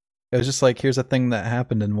 It was just like, here's a thing that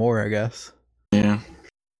happened in war, I guess. Yeah.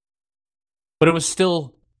 But it was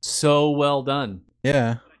still so well done.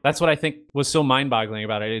 Yeah. That's what I think was so mind-boggling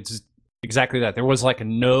about it. It's exactly that. There was like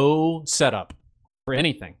no setup for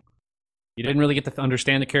anything. You didn't really get to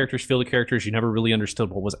understand the characters, feel the characters. You never really understood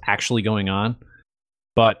what was actually going on.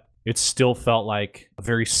 But it still felt like a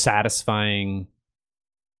very satisfying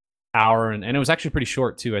hour. And it was actually pretty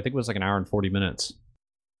short, too. I think it was like an hour and 40 minutes,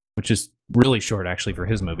 which is really short, actually, for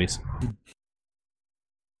his movies.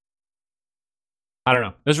 I don't know.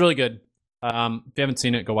 It was really good. If you haven't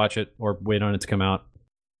seen it, go watch it or wait on it to come out.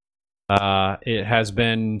 It has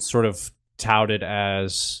been sort of touted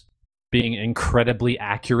as being incredibly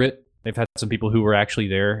accurate. They've had some people who were actually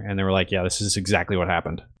there, and they were like, yeah, this is exactly what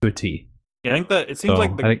happened to a T. Yeah, I think that it seems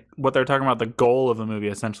what they're talking about, the goal of the movie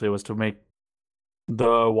essentially was to make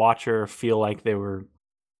the watcher feel like they were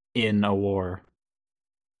in a war.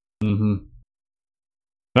 Mm-hmm.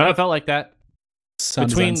 But I felt like that.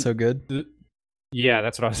 Sounds so good. Yeah,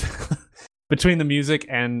 that's what I was... Between the music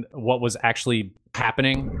and what was actually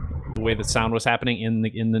happening, the way the sound was happening in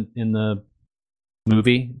the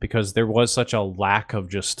movie, because there was such a lack of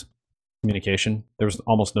just communication. There was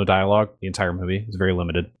almost no dialogue. The entire movie was very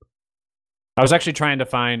limited. I was actually trying to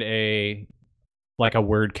find a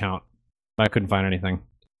word count. I couldn't find anything.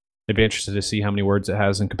 I'd be interested to see how many words it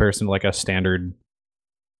has in comparison to like a standard,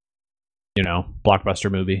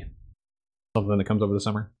 blockbuster movie. Something that comes over the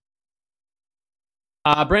summer.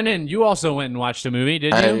 Brenden, you also went and watched a movie,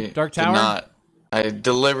 did you? Dark Tower? Did not. I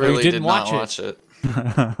deliberately did not watch it.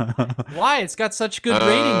 Why? It's got such good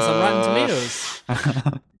ratings on Rotten Tomatoes.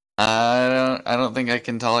 I don't think I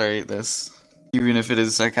can tolerate this, even if it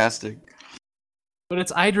is sarcastic. But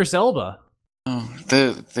it's Idris Elba. Oh,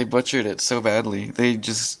 they butchered it so badly. They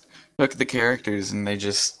just took the characters and they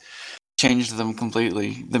just changed them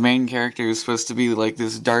completely. The main character is supposed to be like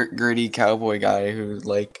this dark, gritty cowboy guy who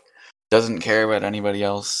doesn't care about anybody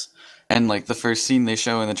else. And like the first scene they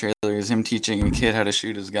show in the trailer is him teaching a kid how to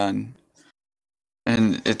shoot his gun.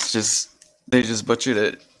 And it's just, they just butchered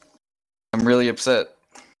it. I'm really upset.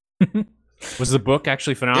 Was the book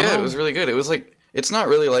actually phenomenal? Yeah, it was really good. It was like, it's not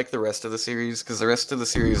really like the rest of the series, because the rest of the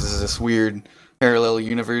series is this weird parallel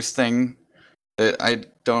universe thing that I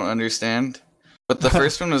don't understand. But the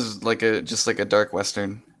first one was just like a dark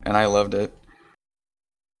western, and I loved it.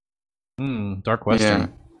 Dark western. Yeah.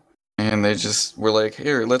 And they just were like,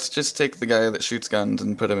 here, let's just take the guy that shoots guns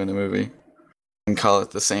and put him in a movie and call it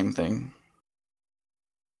the same thing.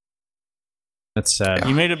 That's sad. Yeah.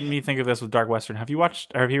 You made me think of this with Dark Western. Have you read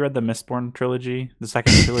the Mistborn trilogy, the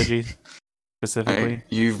second trilogy specifically?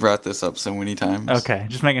 You've brought this up so many times. Okay,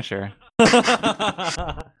 just making sure.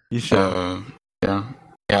 You should. Yeah,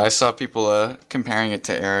 I saw people comparing it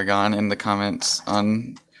to Aragon in the comments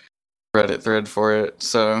on Reddit thread for it,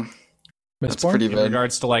 so... That's pretty bad. In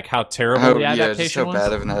regards to like how terrible the adaptation just how was?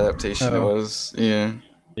 bad of an adaptation it was. Yeah.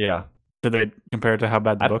 Yeah. Did they compare it to how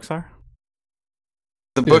bad the books are?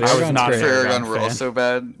 The books for Aragon's great. Aragon were also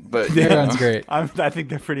bad, but Aragon's great. I think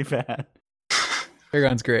they're pretty bad.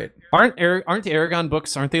 Aragon's great. Aren't the Aragon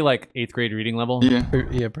books, aren't they like 8th grade reading level? Yeah,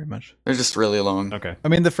 pretty much. They're just really long. Okay. I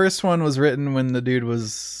mean, the first one was written when the dude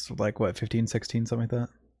was like, 15, 16, something like that?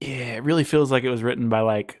 Yeah, it really feels like it was written by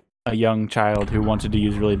like a young child who wanted to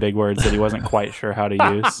use really big words that he wasn't quite sure how to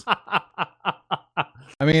use.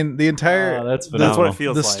 I mean, the entire... that's what it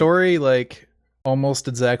feels the like. story, almost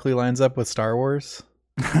exactly lines up with Star Wars.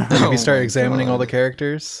 If you start examining all the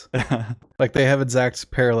characters, they have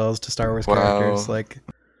exact parallels to Star Wars characters.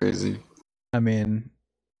 Crazy. I mean,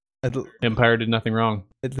 Empire did nothing wrong.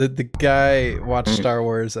 the guy watched Star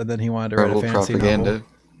Wars and then he wanted to write a fantasy novel.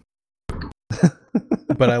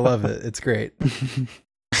 But I love it. It's great.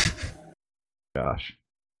 Gosh.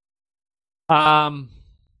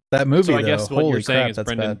 That movie, so I guess though, what holy you're saying crap, is,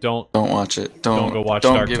 that's Brenden, bad. don't watch it. Don't go watch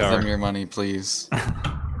Don't Dark give Tower. them your money, please.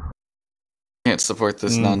 Can't support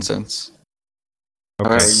this nonsense. Okay.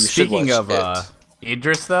 Alright, you should Speaking watch of it.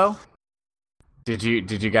 Idris, though, did you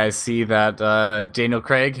guys see that Daniel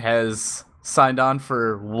Craig has signed on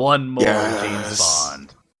for one more James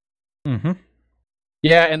Bond? Mm-hmm.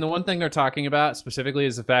 Yeah, and the one thing they're talking about specifically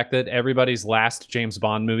is the fact that everybody's last James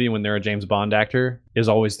Bond movie, when they're a James Bond actor, is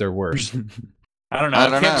always their worst. I don't know. I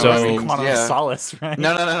don't know. So- I mean, Quantum of Solace, right?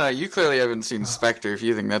 No. You clearly haven't seen Spectre if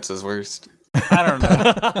you think that's his worst. I don't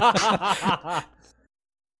know.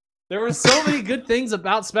 There were so many good things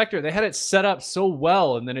about Spectre. They had it set up so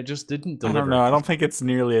well, and then it just didn't I deliver. don't know. I don't think it's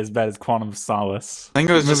nearly as bad as Quantum of Solace. I think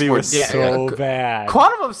it was The just movie more was Yeah, so yeah. bad.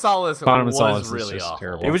 Quantum of Solace Quantum of was Solace is really just awful.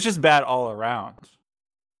 terrible. It was just bad all around.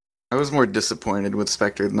 I was more disappointed with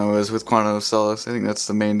Spectre than I was with Quantum of Solace. I think that's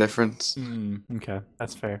the main difference. Okay,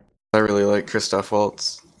 that's fair. I really like Christoph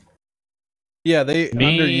Waltz. Yeah, they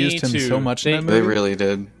Me underused him too. so much in that They movie. really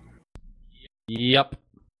did. Yep.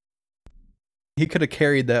 He could have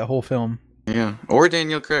carried that whole film. Yeah. Or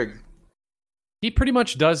Daniel Craig. He pretty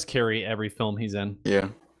much does carry every film he's in. Yeah.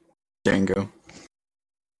 Django.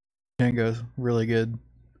 Django's really good.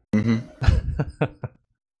 Mm-hmm.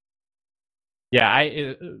 Yeah,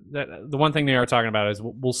 the one thing they are talking about is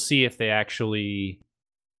we'll see if they actually.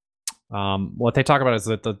 What they talk about is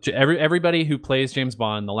that everybody who plays James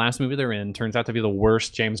Bond, the last movie they're in, turns out to be the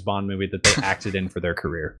worst James Bond movie that they acted in for their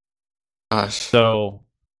career. Gosh. So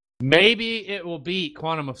maybe it will beat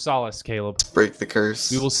Quantum of Solace, Caleb. Break the curse.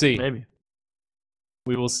 We will see. Maybe.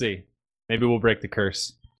 We will see. Maybe we'll break the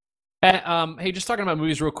curse. Hey, just talking about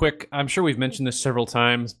movies real quick. I'm sure we've mentioned this several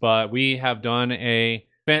times, but we have done a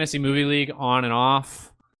fantasy movie league on and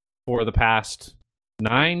off for the past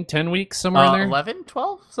 9-10 weeks, somewhere in there. 11,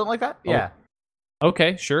 12, something like that. Yeah.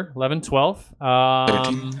 Okay, sure. 11, 12.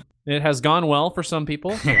 13. It has gone well for some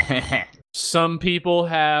people. Some people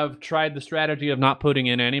have tried the strategy of not putting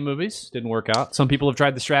in any movies. Didn't work out. Some people have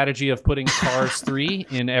tried the strategy of putting Cars 3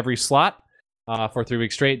 in every slot for 3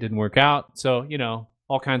 weeks straight. Didn't work out. So,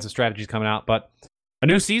 all kinds of strategies coming out. But a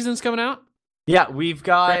new season's coming out. Yeah, we've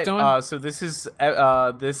got. Owen? So this is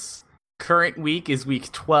this current week is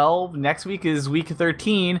week 12. Next week is week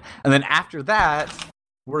 13, and then after that,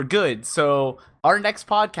 we're good. So our next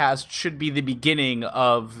podcast should be the beginning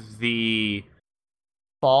of the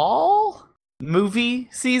fall movie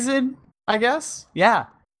season, I guess. Yeah.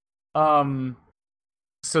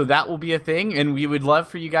 So that will be a thing, and we would love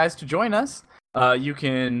for you guys to join us. You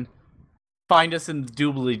can find us in the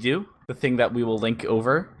doobly-doo, the thing that we will link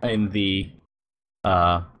over in the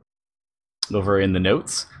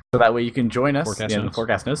notes, so that way you can join us in the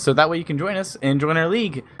forecast notes. So that way you can join us and join our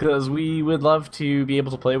league, because we would love to be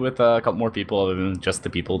able to play with a couple more people other than just the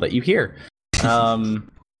people that you hear.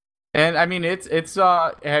 And I mean, it's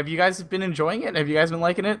have you guys been enjoying it? Have you guys been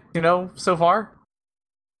liking it? So far.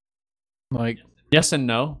 Like, Yes and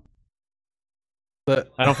no.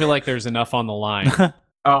 but I don't feel like there's enough on the line.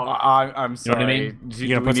 Oh, I'm sorry. You know what I mean? Do You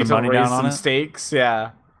gonna we put need some to money raise down on some it? stakes?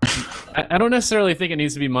 Yeah. I don't necessarily think it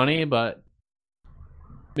needs to be money, but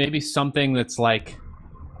maybe something that's like,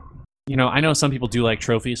 I know some people do like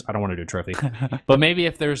trophies. I don't want to do a trophy. But maybe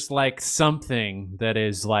if there's like something that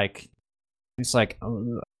is like, it's like, I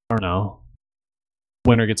don't know,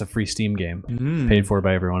 winner gets a free Steam game paid for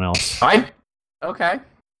by everyone else. Fine. Okay.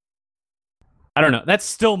 I don't know. That's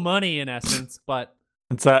still money in essence, but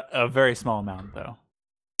It's a very small amount, though.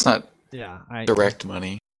 It's not yeah, direct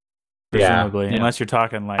money. Presumably, Yeah. unless you're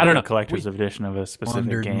talking like I don't know. a collector's edition of a specific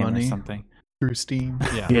Laundered game money. or something. through Steam.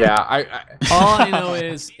 yeah. Yeah. I All I know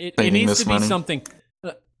is it Saving needs this to be money. something.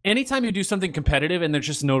 Anytime you do something competitive and there's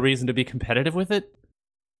just no reason to be competitive with it,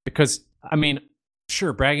 because, I mean,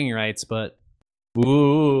 sure, bragging rights, but,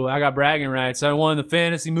 ooh, I got bragging rights. I won the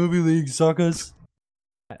fantasy movie league, suckers.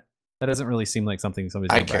 That doesn't really seem like something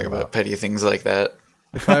somebody's I gonna care brag about petty things like that.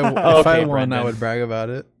 If I Okay, won, I Brenden. would brag about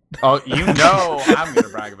it. Oh, I'm gonna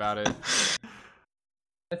brag about it.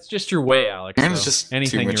 That's just your way, Alex. Aaron's though. just too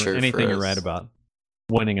anything mature you're for us. right about,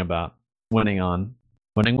 winning on,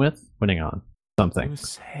 something.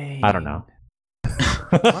 I don't know.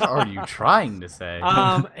 What are you trying to say?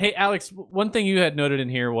 Hey, Alex, one thing you had noted in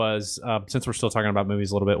here was, since we're still talking about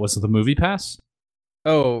movies a little bit, was the movie pass.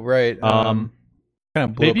 Oh, right. Kind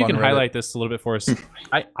of blew Maybe you up on can Reddit. highlight this a little bit for us.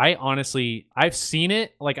 I honestly, I've seen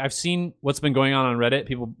it. Like, I've seen what's been going on Reddit,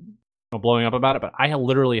 people blowing up about it, but I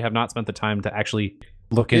literally have not spent the time to actually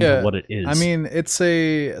look into what it is. I mean, it's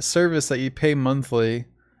a service that you pay monthly,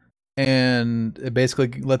 and it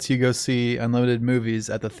basically lets you go see unlimited movies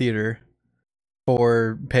at the theater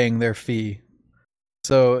for paying their fee.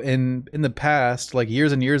 So in the past, like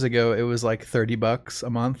years and years ago, it was like $30 a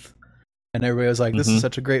month, And everybody was like, this is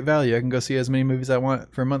such a great value. I can go see as many movies I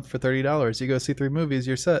want for a month for $30. You go see 3 movies,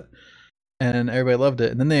 you're set. And everybody loved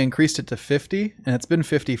it. And then they increased it to 50, and it's been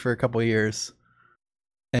 50 for a couple of years.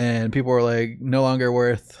 And people were like, no longer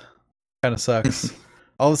worth. Kind of sucks.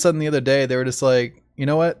 All of a sudden the other day, they were just like, you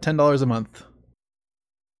know what? $10 a month.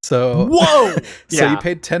 So, Whoa! So you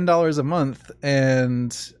paid $10 a month,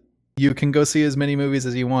 and you can go see as many movies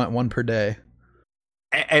as you want, 1 per day.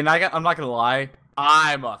 And I'm not gonna lie,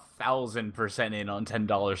 I'm 1,000% in on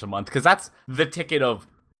 $10 a month because that's the ticket of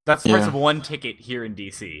that's the price of 1 ticket here in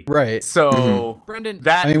DC. Right. So Brenden,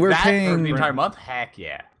 that I mean, we're that paying for the entire month. Heck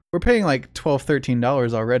yeah. We're paying like $12,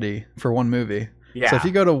 $13 already for 1 movie. Yeah. So if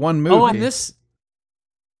you go to 1 movie, and this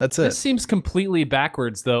that's it. This seems completely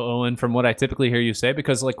backwards, though, Owen, from what I typically hear you say,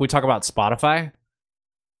 because like we talk about Spotify,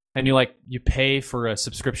 and you pay for a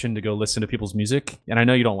subscription to go listen to people's music, and I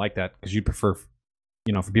know you don't like that because you prefer,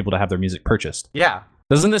 for people to have their music purchased. Yeah.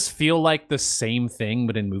 Doesn't this feel like the same thing,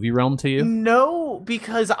 but in movie realm to you? No,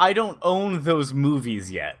 because I don't own those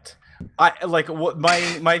movies yet. I like what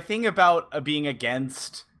my thing about being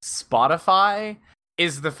against Spotify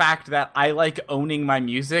is the fact that I like owning my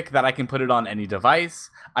music, that I can put it on any device,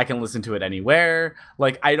 I can listen to it anywhere.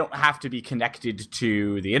 Like I don't have to be connected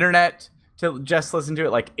to the internet to just listen to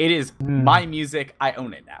it. Like it is my music, I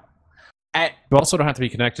own it now. You also don't have to be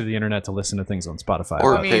connected to the internet to listen to things on Spotify.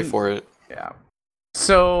 Or pay for it. Yeah.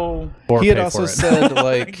 So he had also said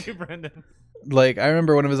like, Thank you, Brenden. like I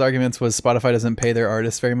remember one of his arguments was Spotify doesn't pay their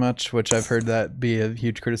artists very much, which I've heard that be a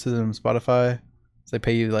huge criticism of Spotify. They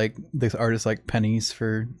pay you like the artists like pennies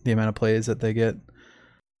for the amount of plays that they get.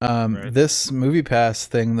 Right. This Movie Pass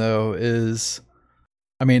thing though is,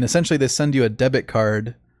 I mean, essentially they send you a debit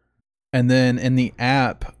card, and then in the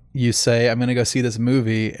app you say, I'm going to go see this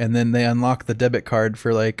movie, and then they unlock the debit card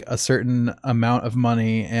for like a certain amount of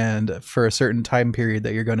money and for a certain time period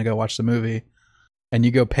that you're going to go watch the movie, and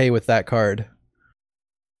you go pay with that card.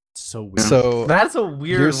 So weird. So that's a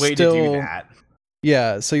weird way to do that.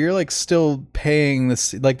 Yeah, so you're like still paying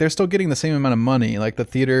this, like they're still getting the same amount of money. Like the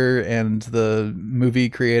theater and the movie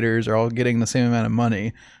creators are all getting the same amount of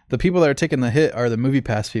money. The people that are taking the hit are the Movie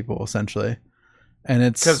Pass people, essentially. And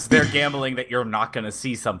it's because they're gambling that you're not going to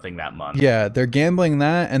see something that month. Yeah, they're gambling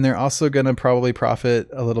that, and they're also going to probably profit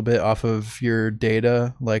a little bit off of your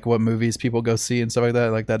data, like what movies people go see and stuff like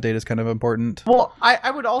that. Like that data is kind of important. Well,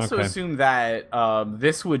 I would also assume that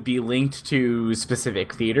this would be linked to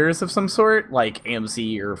specific theaters of some sort, like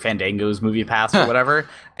AMC or Fandango's Movie Pass or whatever.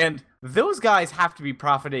 And those guys have to be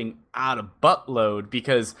profiting out a buttload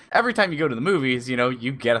because every time you go to the movies,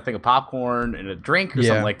 you get a thing of popcorn and a drink or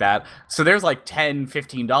something like that. So there's like $10,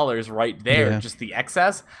 $15 right there, just the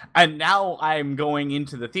excess. And now I'm going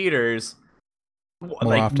into the theaters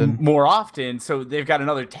more often. So they've got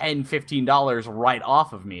another $10, $15 right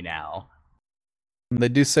off of me now. They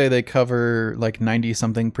do say they cover like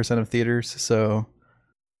 90-something% of theaters. So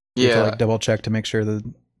you have to like double check to make sure the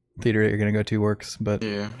theater that you're going to go to works. But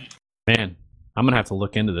Man, I'm going to have to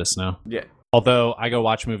look into this now. Yeah. Although I go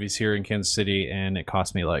watch movies here in Kansas City and it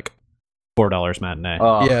costs me like $4 matinee.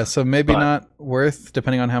 Yeah, so maybe not worth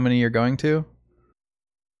depending on how many you're going to.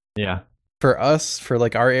 Yeah. For us, for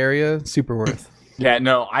like our area, super worth. Yeah,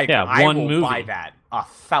 no, I will movie. buy that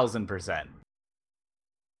 1,000%.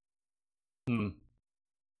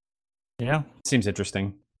 Yeah, seems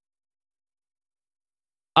interesting.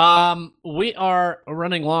 We are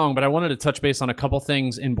running long, but I wanted to touch base on a couple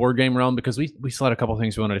things in board game realm because we still had a couple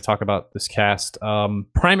things we wanted to talk about this cast.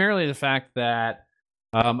 Primarily the fact that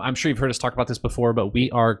I'm sure you've heard us talk about this before, but we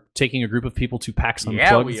are taking a group of people to PAX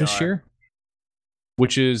Unplugged this year,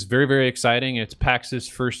 which is very, very exciting. It's PAX's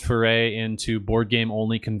first foray into board game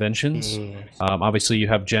only conventions. Obviously, you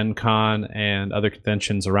have Gen Con and other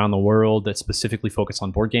conventions around the world that specifically focus on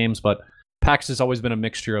board games, but PAX has always been a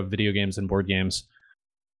mixture of video games and board games.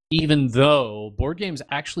 Even though board games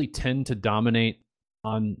actually tend to dominate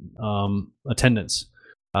on attendance.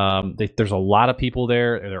 There's a lot of people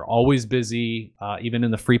there. They're always busy. Even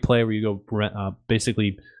in the free play where you go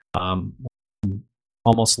basically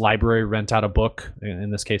almost library rent out a book.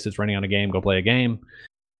 In this case, it's renting out a game, go play a game.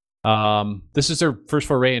 This is their first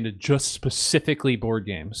foray into just specifically board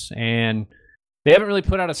games. And they haven't really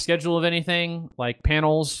put out a schedule of anything like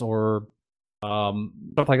panels or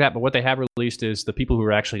stuff like that, but what they have released is the people who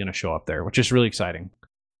are actually going to show up there, which is really exciting.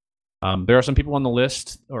 There are some people on the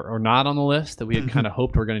list or not on the list that we had kind of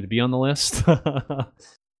hoped were going to be on the list.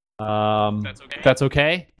 That's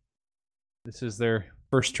okay. This is their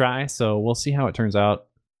first try, so we'll see how it turns out.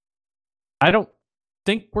 I don't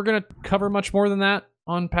think we're going to cover much more than that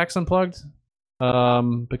on PAX Unplugged.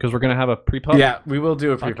 Because we're gonna have a pre-pub. Yeah, we will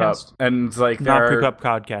do a pre-pub. Podcast? And like Not pre-pub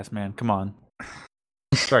podcast, man. Come on.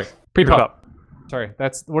 Sorry, pre-pub. Sorry,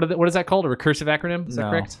 that's what is that called? A recursive acronym? Is that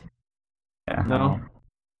correct? Yeah. No.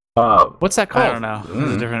 What's that called? I don't know.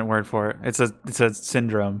 There's a different word for it. It's a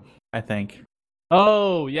syndrome, I think.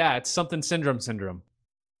 Oh yeah, it's something syndrome.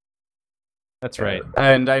 That's right.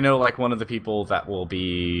 And I know like one of the people that will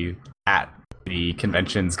be at the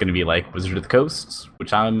convention is going to be like Wizard of the Coast,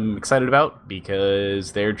 which I'm excited about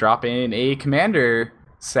because they're dropping a Commander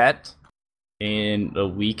set in a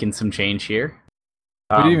week and some change here.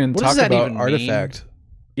 We didn't even what does talk that about even mean? Artifact.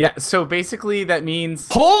 Yeah, so basically that means...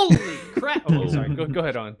 Holy crap! Oh, sorry. Go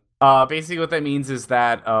ahead, on. Basically what that means is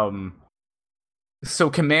that so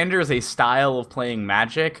Commander is a style of playing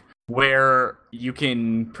Magic where you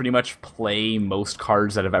can pretty much play most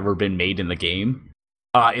cards that have ever been made in the game.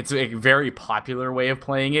 It's a very popular way of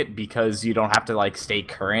playing it because you don't have to like stay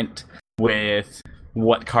current with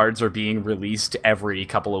what cards are being released every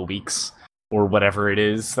couple of weeks or whatever it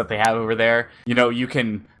is that they have over there. You know, you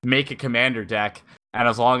can make a Commander deck, and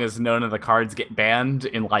as long as none of the cards get banned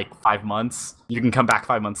in like 5 months, you can come back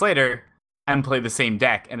 5 months later and play the same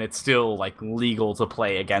deck, and it's still like legal to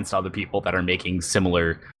play against other people that are making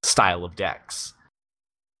similar style of decks.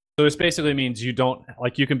 So this basically means you don't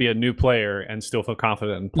like you can be a new player and still feel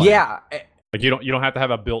confident in playing. Yeah. Like you don't have to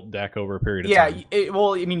have a built deck over a period of Yeah, time.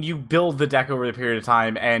 well, I mean, you build the deck over the period of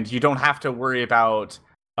time, and you don't have to worry about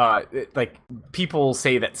like people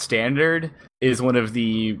say that Standard is one of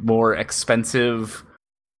the more expensive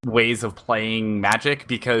ways of playing Magic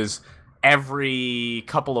because every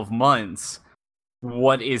couple of months,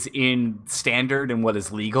 what is in Standard and what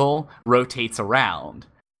is legal rotates around.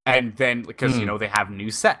 And then, because, you know, they have new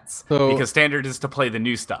sets. Because Standard is to play the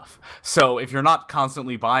new stuff. So if you're not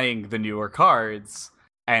constantly buying the newer cards,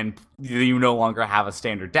 and you no longer have a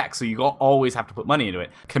Standard deck, so you always have to put money into it.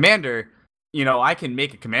 Commander, you know, I can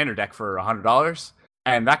make a Commander deck for $100,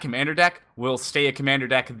 and that Commander deck will stay a Commander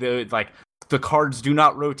deck. The cards do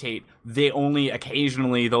not rotate. They only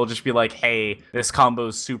occasionally, they'll just be like, hey, this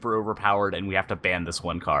combo's super overpowered, and we have to ban this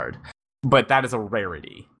one card. But that is a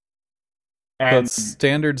rarity. But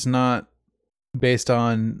Standard's not based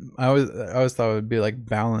on. I always thought it would be like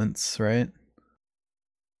balance, right?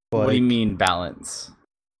 What do you mean balance?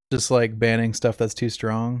 Just like banning stuff that's too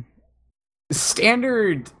strong.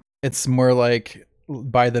 Standard. It's more like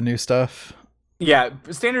buy the new stuff. Yeah,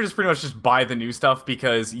 Standard is pretty much just buy the new stuff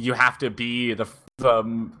because you have to be the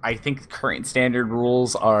I think current Standard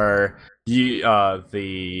rules are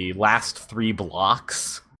the last 3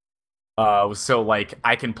 blocks. So like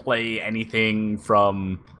I can play anything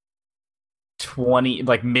from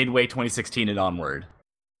midway 2016 and onward.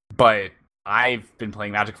 But I've been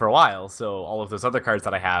playing Magic for a while, so all of those other cards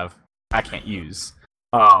that I have, I can't use.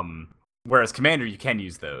 Whereas Commander, you can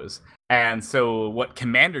use those. And so what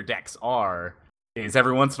Commander decks are is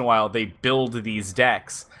every once in a while they build these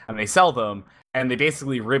decks and they sell them, and they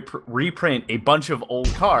basically reprint a bunch of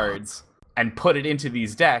old cards and put it into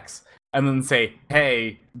these decks, and then say,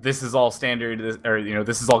 hey, this is all Standard, or, you know,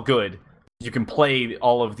 this is all good. You can play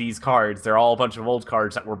all of these cards. They're all a bunch of old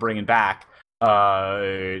cards that we're bringing back.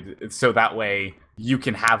 So that way you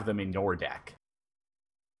can have them in your deck.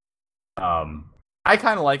 I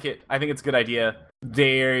kind of like it. I think it's a good idea.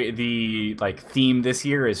 The theme this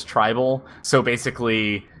year is tribal. So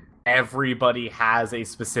basically everybody has a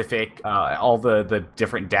specific, all the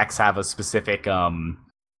different decks have a specific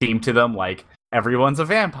theme to them, like everyone's a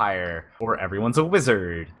vampire or everyone's a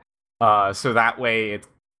wizard. So that way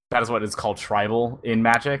that is what is called tribal in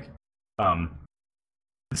Magic.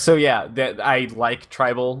 So yeah, I like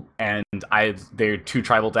tribal, and they're 2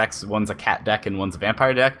 tribal decks. One's a cat deck and one's a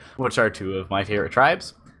vampire deck, which are 2 of my favorite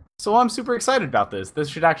tribes. So I'm super excited about this. This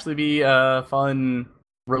should actually be a fun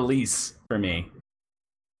release for me.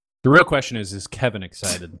 The real question is Kevin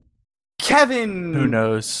excited? Kevin! Who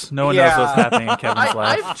knows? No one knows what's happening in Kevin's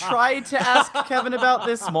life. I've tried to ask Kevin about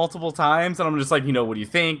this multiple times, and I'm just like, what do you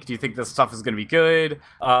think? Do you think this stuff is going to be good?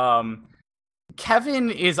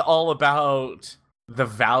 Kevin is all about the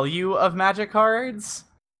value of Magic cards.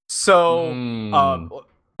 So,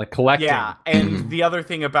 like collecting. Yeah, and the other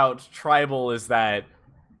thing about Tribal is that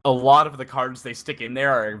a lot of the cards they stick in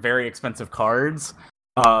there are very expensive cards.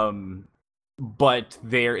 But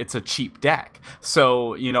it's a cheap deck.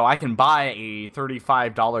 So, I can buy a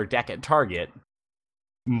 $35 deck at Target,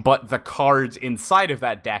 but the cards inside of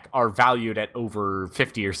that deck are valued at over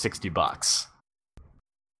 $50 or $60.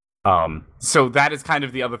 So that is kind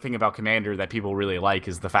of the other thing about Commander that people really like,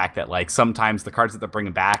 is the fact that like sometimes the cards that they're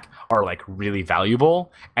bringing back are like really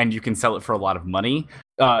valuable and you can sell it for a lot of money.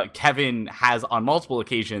 Kevin has on multiple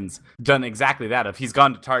occasions done exactly that. If he's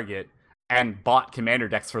gone to Target and bought commander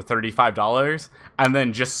decks for $35 and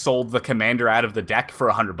then just sold the commander out of the deck for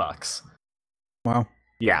 $100. Wow.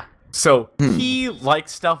 Yeah. So he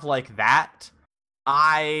likes stuff like that.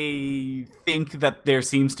 I think that there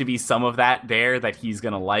seems to be some of that there that he's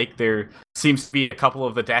going to like. There seems to be a couple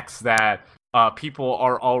of the decks that people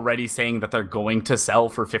are already saying that they're going to sell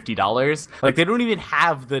for $50. Like, they don't even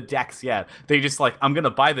have the decks yet. They just like, I'm going to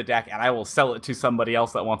buy the deck and I will sell it to somebody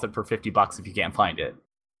else that wants it for $50 if you can't find it.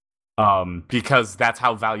 Because that's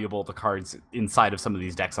how valuable the cards inside of some of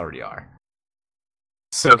these decks already are.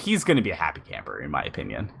 So he's going to be a happy camper, in my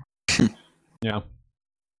opinion. Yeah.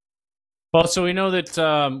 Well, so we know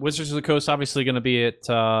that Wizards of the Coast obviously going to be at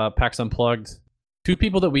PAX Unplugged. Two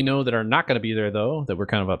people that we know that are not going to be there, though, that we're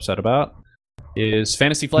kind of upset about, is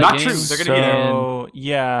Fantasy Flight Not Games. true. They're going to be there. So,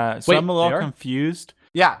 yeah. So Wait, I'm a they little are? confused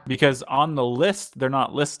Yeah. because on the list, they're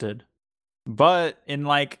not listed. But in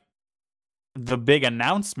like the big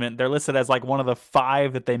announcement, they're listed as like one of the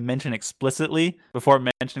 5 that they mention explicitly before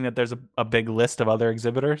mentioning that there's a big list of other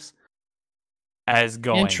exhibitors as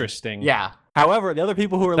going. Interesting. Yeah. However, the other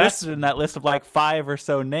people who are That's- listed in that list of like 5 or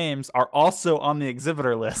so names are also on the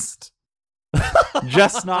exhibitor list.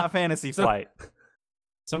 Just not Fantasy Flight.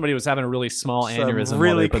 Somebody was having a really small So aneurysm I'm while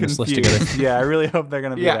really they put this list confused. together. Yeah, I really hope they're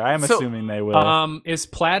going to be Yeah, there. I'm so, assuming they will. Is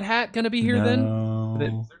Plaid Hat going to be here then?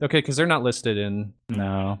 No. Okay, because they're not listed in.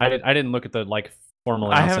 No. I didn't look at the like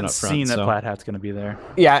formal I announcement haven't up front. seen that so. Plaid Hat's going to be there.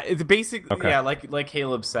 Yeah, it's basically, Okay. yeah, like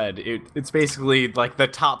Caleb said, it's basically like the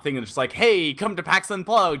top thing. It's just like, hey, come to PAX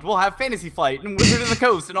Unplugged. We'll have Fantasy Flight and Wizard of the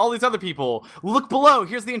Coast and all these other people. Look below.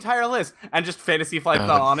 Here's the entire list. And just Fantasy Flight's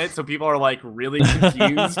not on it, so people are like really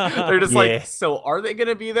confused. They're just Yeah. like, so are they going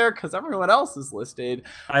to be there? Because everyone else is listed.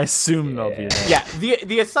 I assume they'll be there. Yeah,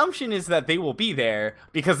 the assumption is that they will be there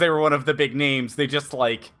because they were one of the big names. They just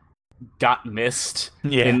like got missed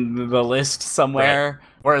Yeah. in the list somewhere.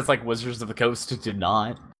 Whereas like Wizards of the Coast did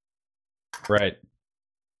not. Right.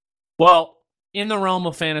 Well, in the realm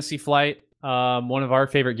of Fantasy Flight, one of our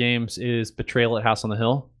favorite games is Betrayal at House on the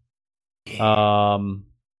Hill.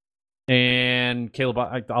 And Caleb,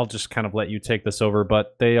 I'll just kind of let you take this over,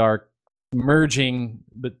 but they are merging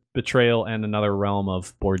Betrayal and another realm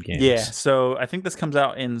of board games. Yeah, so I think this comes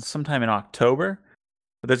out in sometime in October.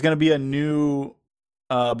 But there's going to be a new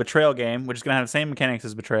Betrayal game, which is going to have the same mechanics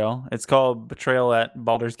as Betrayal. It's called Betrayal at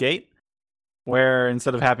Baldur's Gate, where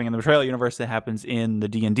instead of happening in the Betrayal universe, it happens in the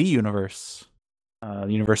D&D universe. The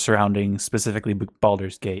universe surrounding specifically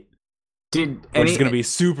Baldur's Gate. Which is going to be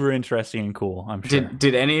super interesting and cool, I'm sure.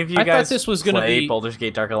 Did any of you I guys thought this was gonna play be- Baldur's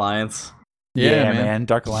Gate Dark Alliance? Yeah, man.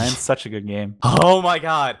 Dark Alliance, such a good game. Oh my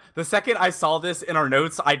god. The second I saw this in our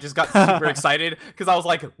notes, I just got super excited because I was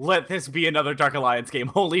like, let this be another Dark Alliance game.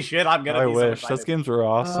 Holy shit, I'm going to I be so wish. excited. Those games were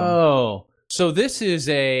awesome. Oh, so this is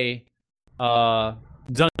a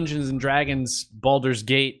Dungeons and Dragons Baldur's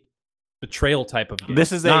Gate Betrayal type of game.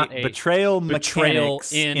 This is not a betrayal betrayal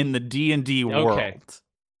mechanics in- in the D&D world.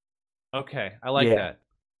 Okay, I like Yeah. that.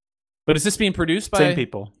 But is this being produced by Same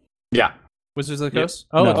people. Yeah. Wizards of the Yep. Coast?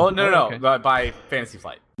 No. it's- Oh, no. okay. By Fantasy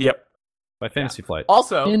Flight. Yep. By Fantasy Flight.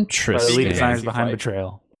 Also, By the Interesting. lead Fantasy designers behind Flight.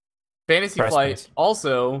 Betrayal. Fantasy Press Flight space.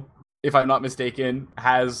 also, if I'm not mistaken,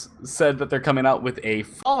 has said that they're coming out with a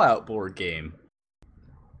Fallout board game.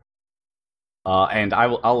 And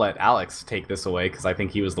I'll let Alex take this away because I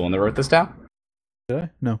think he was the one that wrote this down. Did I?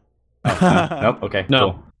 No. Nope. Okay.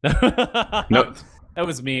 No. Cool. Nope. That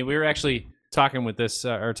was me. We were actually talking with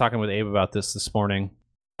Abe about this morning.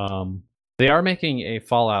 They are making a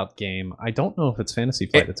Fallout game. I don't know if it's Fantasy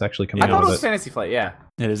Flight that's actually coming I out thought it with was it. Fantasy Flight. Yeah.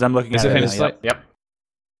 It is. I'm looking Is at it it. Fantasy now, Flight?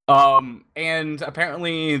 Yep. And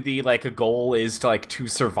apparently the like goal is to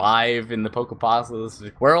survive in the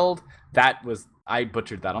post-apocalyptic world. I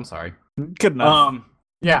butchered that. I'm sorry. Yep. Good enough.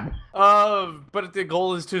 Yeah. But the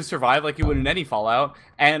goal is to survive like you would in any Fallout.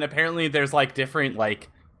 And apparently there's like different like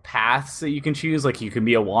paths that you can choose. Like you can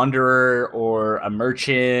be a wanderer or a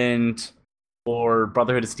merchant or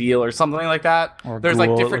Brotherhood of Steel or something like that. Or there's ghoul, like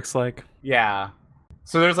it different. looks like. Yeah.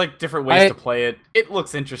 So there's like different ways to play it. It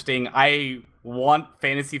looks interesting. I want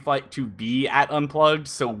Fantasy Flight to be at Unplugged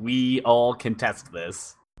so we all can test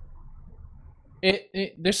this.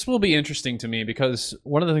 This will be interesting to me because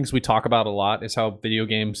one of the things we talk about a lot is how video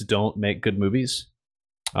games don't make good movies.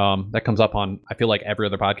 That comes up on, I feel like, every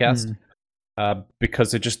other podcast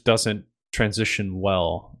because it just doesn't transition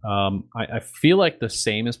well. I feel like the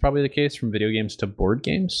same is probably the case from video games to board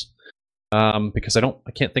games because I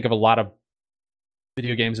can't think of a lot of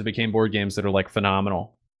video games that became board games that are like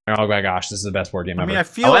phenomenal. Oh my gosh, this is the best board game I ever. mean, I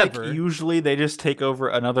feel like usually they just take over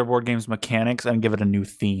another board game's mechanics and give it a new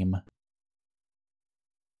theme.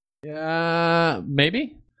 Yeah,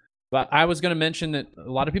 maybe. But I was going to mention that a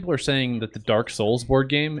lot of people are saying that the Dark Souls board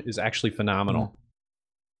game is actually phenomenal.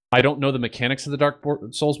 I don't know the mechanics of the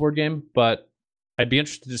Souls board game, but I'd be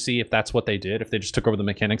interested to see if that's what they did, if they just took over the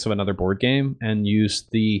mechanics of another board game and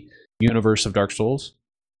used the universe of Dark Souls,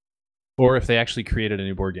 or if they actually created a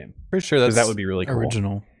new board game. Pretty sure that would be really cool.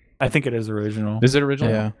 Original. I think it is original. Is it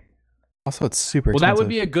original? Yeah. Also, it's super Well, expensive. that would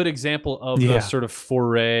be a good example of the sort of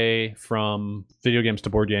foray from video games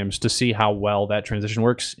to board games to see how well that transition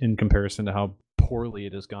works in comparison to how poorly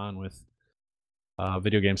it has gone with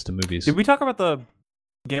video games to movies. Did we talk about the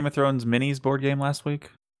Game of Thrones minis board game last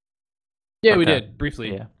week? Yeah, we did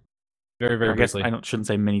briefly. Yeah, very, very I guess briefly. I shouldn't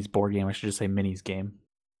say minis board game. I should just say minis game.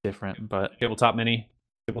 Different, but Tabletop mini,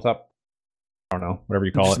 tabletop. I don't know, whatever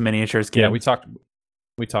you call just it. Miniatures game. Yeah, we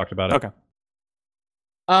talked about it. Okay.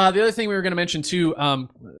 The other thing we were going to mention too,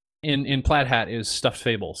 in Plaid Hat, is Stuffed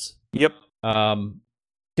Fables. Yep.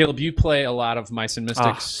 Caleb, you play a lot of Mice and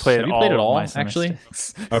Mystics. Have you played it all, Mice and actually?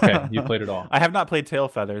 Mystics. Okay, you played it all. I have not played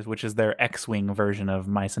Tailfeathers, which is their X-Wing version of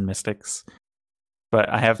Mice and Mystics. But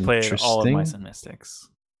I have played all of Mice and Mystics.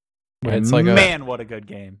 It's And like man, what a good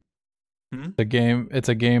game. It's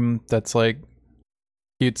a game that's like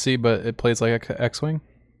cutesy, but it plays like X-Wing.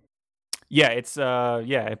 Yeah,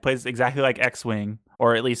 it plays exactly like X-Wing,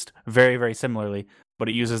 or at least very, very similarly, but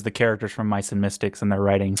it uses the characters from Mice and Mystics, and they're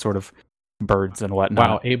writing sort of birds and whatnot.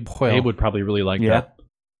 Wow, Abe would probably really like that.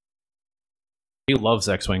 He loves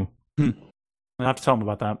X-Wing. I'll have to tell him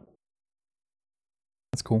about that.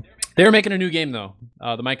 That's cool. They're making a new game though.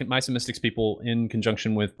 The Mice and Mystics people, in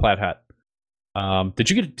conjunction with Plaid Hat. Did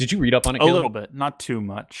you read up on it, Caleb? A little bit, not too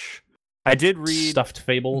much. I did read Stuffed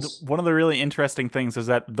Fables. One of the really interesting things is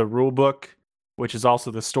that the rule book, which is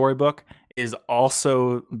also the storybook, is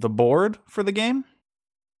also the board for the game,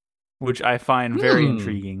 which I find very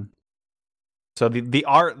intriguing. So the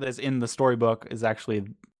art that's in the storybook is actually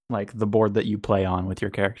like the board that you play on with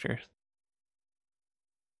your characters.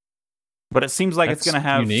 But it seems like it's going to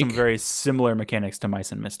have some very similar mechanics to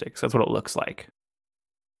Mice and Mystics. That's what it looks like.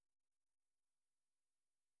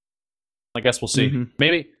 I guess we'll see.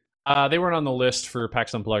 Maybe they weren't on the list for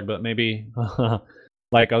PAX Unplugged, but maybe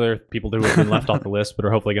like other people who have been left off the list but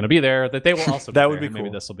are hopefully going to be there, that they will also be that would there. be cool.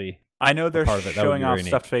 Maybe this will be I know they're part of it. showing off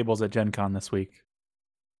Stuffed Fables at Gen Con this week.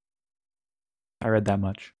 I read that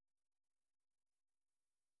much.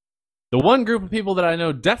 The one group of people that I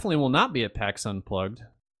know definitely will not be at PAX Unplugged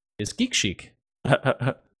is Geek Chic,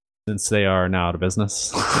 since they are now out of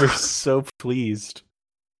business. We're so pleased.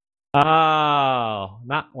 Oh,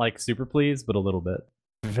 not like super pleased, but a little bit.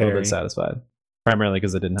 A little bit satisfied. Primarily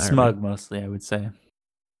because it didn't hire smug, me. mostly, I would say.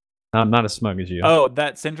 I'm not as smug as you. Oh,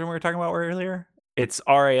 that syndrome we were talking about earlier? It's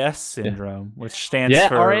RAS syndrome, which stands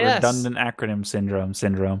for RAS. Redundant Acronym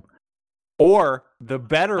Syndrome. Or the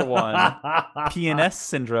better one, PNS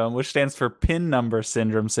syndrome, which stands for Pin Number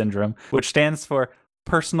Syndrome, which stands for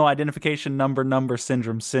Personal Identification Number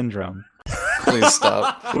Syndrome. Please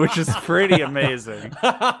stop. Which is pretty amazing.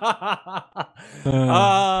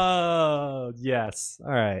 Oh, yes.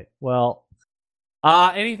 All right. Well,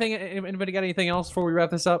 anybody got anything else before we wrap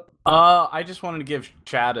this up? I just wanted to give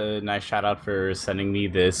Chad a nice shout out for sending me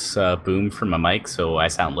this boom from a mic so I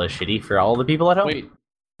sound less shitty for all the people at home. Wait.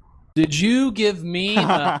 Did you give me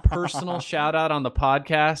a personal shout out on the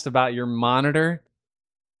podcast about your monitor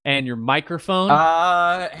and your microphone?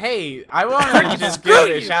 Hey, I wanted to just give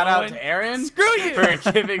a shout out to Aaron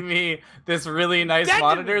for giving me this really nice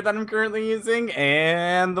monitor that I'm currently using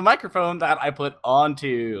and the microphone that I put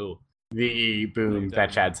onto the boom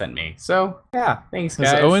that Chad sent me. So, yeah, thanks,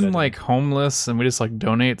 guys. Is Owen like homeless and we just like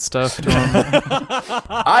donate stuff to him?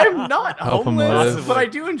 I'm not Help him homeless, live. but I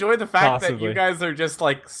do enjoy the fact that Possibly. you guys are just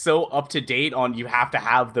like so up to date on you have to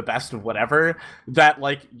have the best of whatever that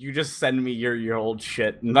like you just send me your old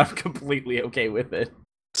shit and I'm completely okay with it.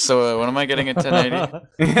 So when am I getting a 1080?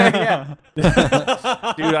 Yeah.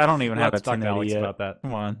 Dude, I don't even have a Let's talk to 1080 Alex yet. about that.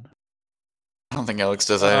 Come on. I don't think Alex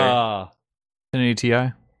does either. 1080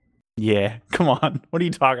 Ti. Yeah, come on. What are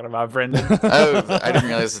you talking about, Brenden? Oh, I didn't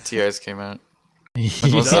realize the TIs came out.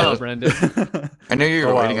 What's No, that? Brenden. I knew you A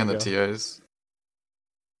were while waiting on the ago. TIs.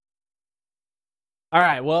 All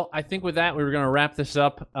right. Well, I think with that, we were going to wrap this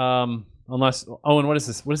up. Unless, Owen, what is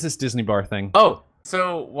this? What is this Disney bar thing? Oh,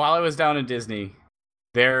 so while I was down in Disney,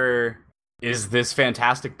 there is this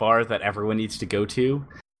fantastic bar that everyone needs to go to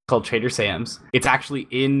called Trader Sam's. It's actually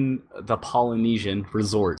in the Polynesian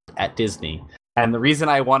Resort at Disney. And the reason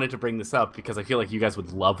I wanted to bring this up because I feel like you guys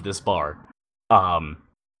would love this bar. Does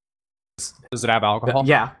it have alcohol?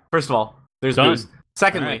 Yeah. First of all, there's Done. booze.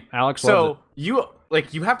 Secondly, All right, Alex so loves you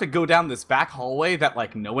like you have to go down this back hallway that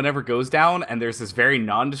like no one ever goes down, and there's this very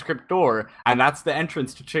nondescript door, and that's the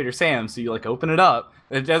entrance to Trader Sam's. So you like open it up.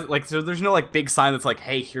 It does like so. There's no like big sign that's like,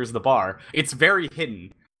 "Hey, here's the bar." It's very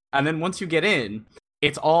hidden. And then once you get in,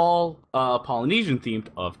 it's all Polynesian themed,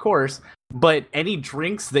 of course. But any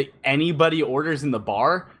drinks that anybody orders in the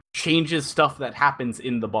bar changes stuff that happens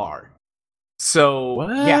in the bar. So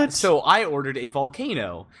yeah, so I ordered a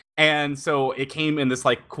volcano, and so it came in this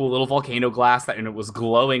like cool little volcano glass and it was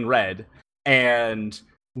glowing red. And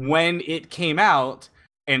when it came out,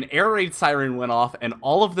 an air raid siren went off, and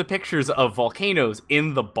all of the pictures of volcanoes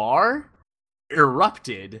in the bar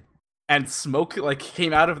erupted, and smoke like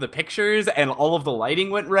came out of the pictures, and all of the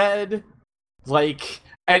lighting went red. Like,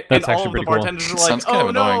 and all of the bartenders were like,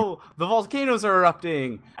 "Oh no, the volcanoes are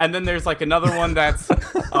erupting!" And then there's like another one that's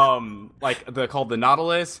called the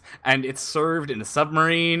Nautilus, and it's served in a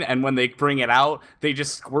submarine. And when they bring it out, they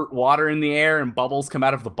just squirt water in the air, and bubbles come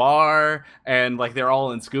out of the bar, and like they're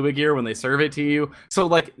all in scuba gear when they serve it to you. So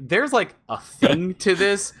like, there's like a thing to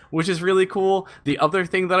this, which is really cool. The other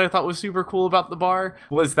thing that I thought was super cool about the bar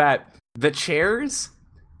was that the chairs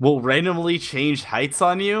will randomly change heights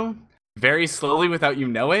on you very slowly without you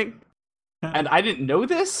knowing. And I didn't know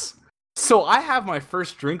this. So I have my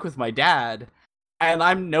first drink with my dad, and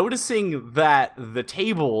I'm noticing that the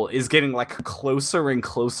table is getting like closer and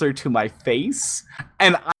closer to my face.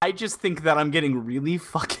 And I just think that I'm getting really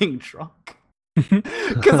fucking drunk.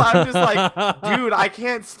 Because I'm just like, dude, I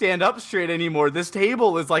can't stand up straight anymore. This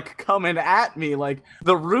table is like coming at me. Like,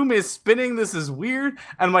 the room is spinning. This is weird.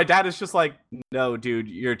 And my dad is just like, no, dude,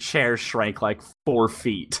 your chair shrank like 4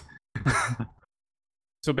 feet.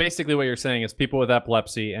 So basically what you're saying is people with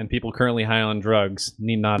epilepsy and people currently high on drugs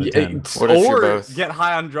need not attend. Or get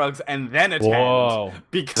high on drugs and then attend. Whoa.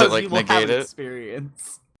 Because you will have an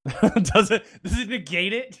experience. Does it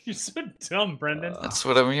negate it? You're so dumb, Brenden. That's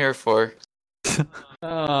what I'm here for.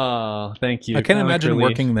 Oh, thank you. I can't imagine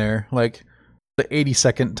working there. Like, the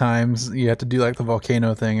 82nd times you have to do like the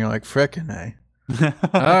volcano thing. You're like, frickin' A.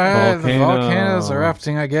 Alright, the volcanoes are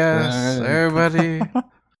erupting, I guess. Everybody.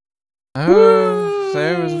 Oh,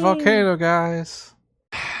 there was a volcano, guys.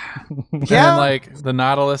 Yeah. And then, like, the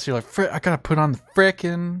Nautilus, you're like, I gotta put on the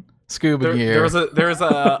frickin' scuba gear. There was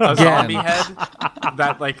a zombie head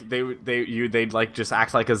that like they'd like just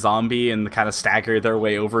act like a zombie and kind of stagger their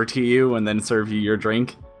way over to you and then serve you your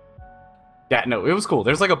drink. Yeah, no, it was cool.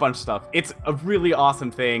 There's like a bunch of stuff. It's a really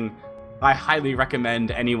awesome thing. I highly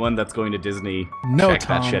recommend anyone that's going to Disney check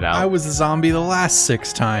that shit out. I was the zombie the last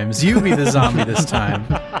 6 times. You be the zombie this time.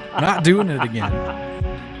 Not doing it again.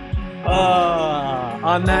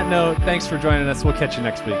 On that note, thanks for joining us. We'll catch you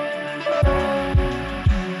next week.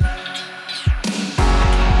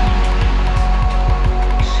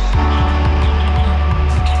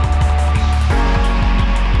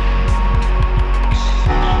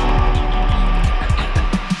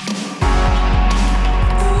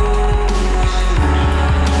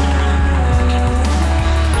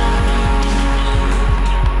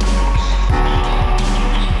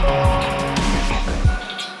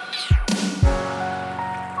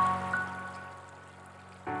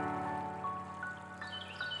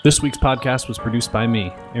 This week's podcast was produced by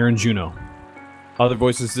me, Aaron Juno. Other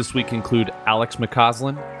voices this week include Alex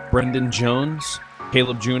McCausland, Brenden Jones,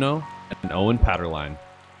 Caleb Juno, and Owen Patterline.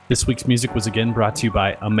 This week's music was again brought to you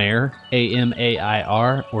by Amair,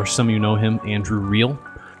 A-M-A-I-R, or some of you know him, Andrew Reel.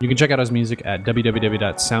 You can check out his music at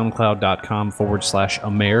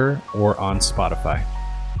www.soundcloud.com/Amair or on Spotify.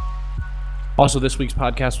 Also, this week's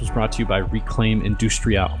podcast was brought to you by Reclaim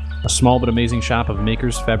Industrial, a small but amazing shop of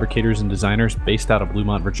makers, fabricators, and designers based out of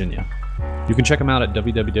Bluemont, Virginia. You can check them out at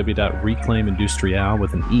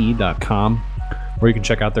www.reclaimindustrial.com, or you can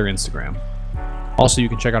check out their Instagram. Also, you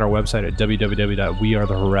can check out our website at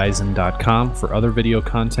www.wearethehorizon.com for other video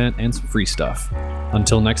content and some free stuff.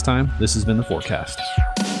 Until next time, this has been The Forecast.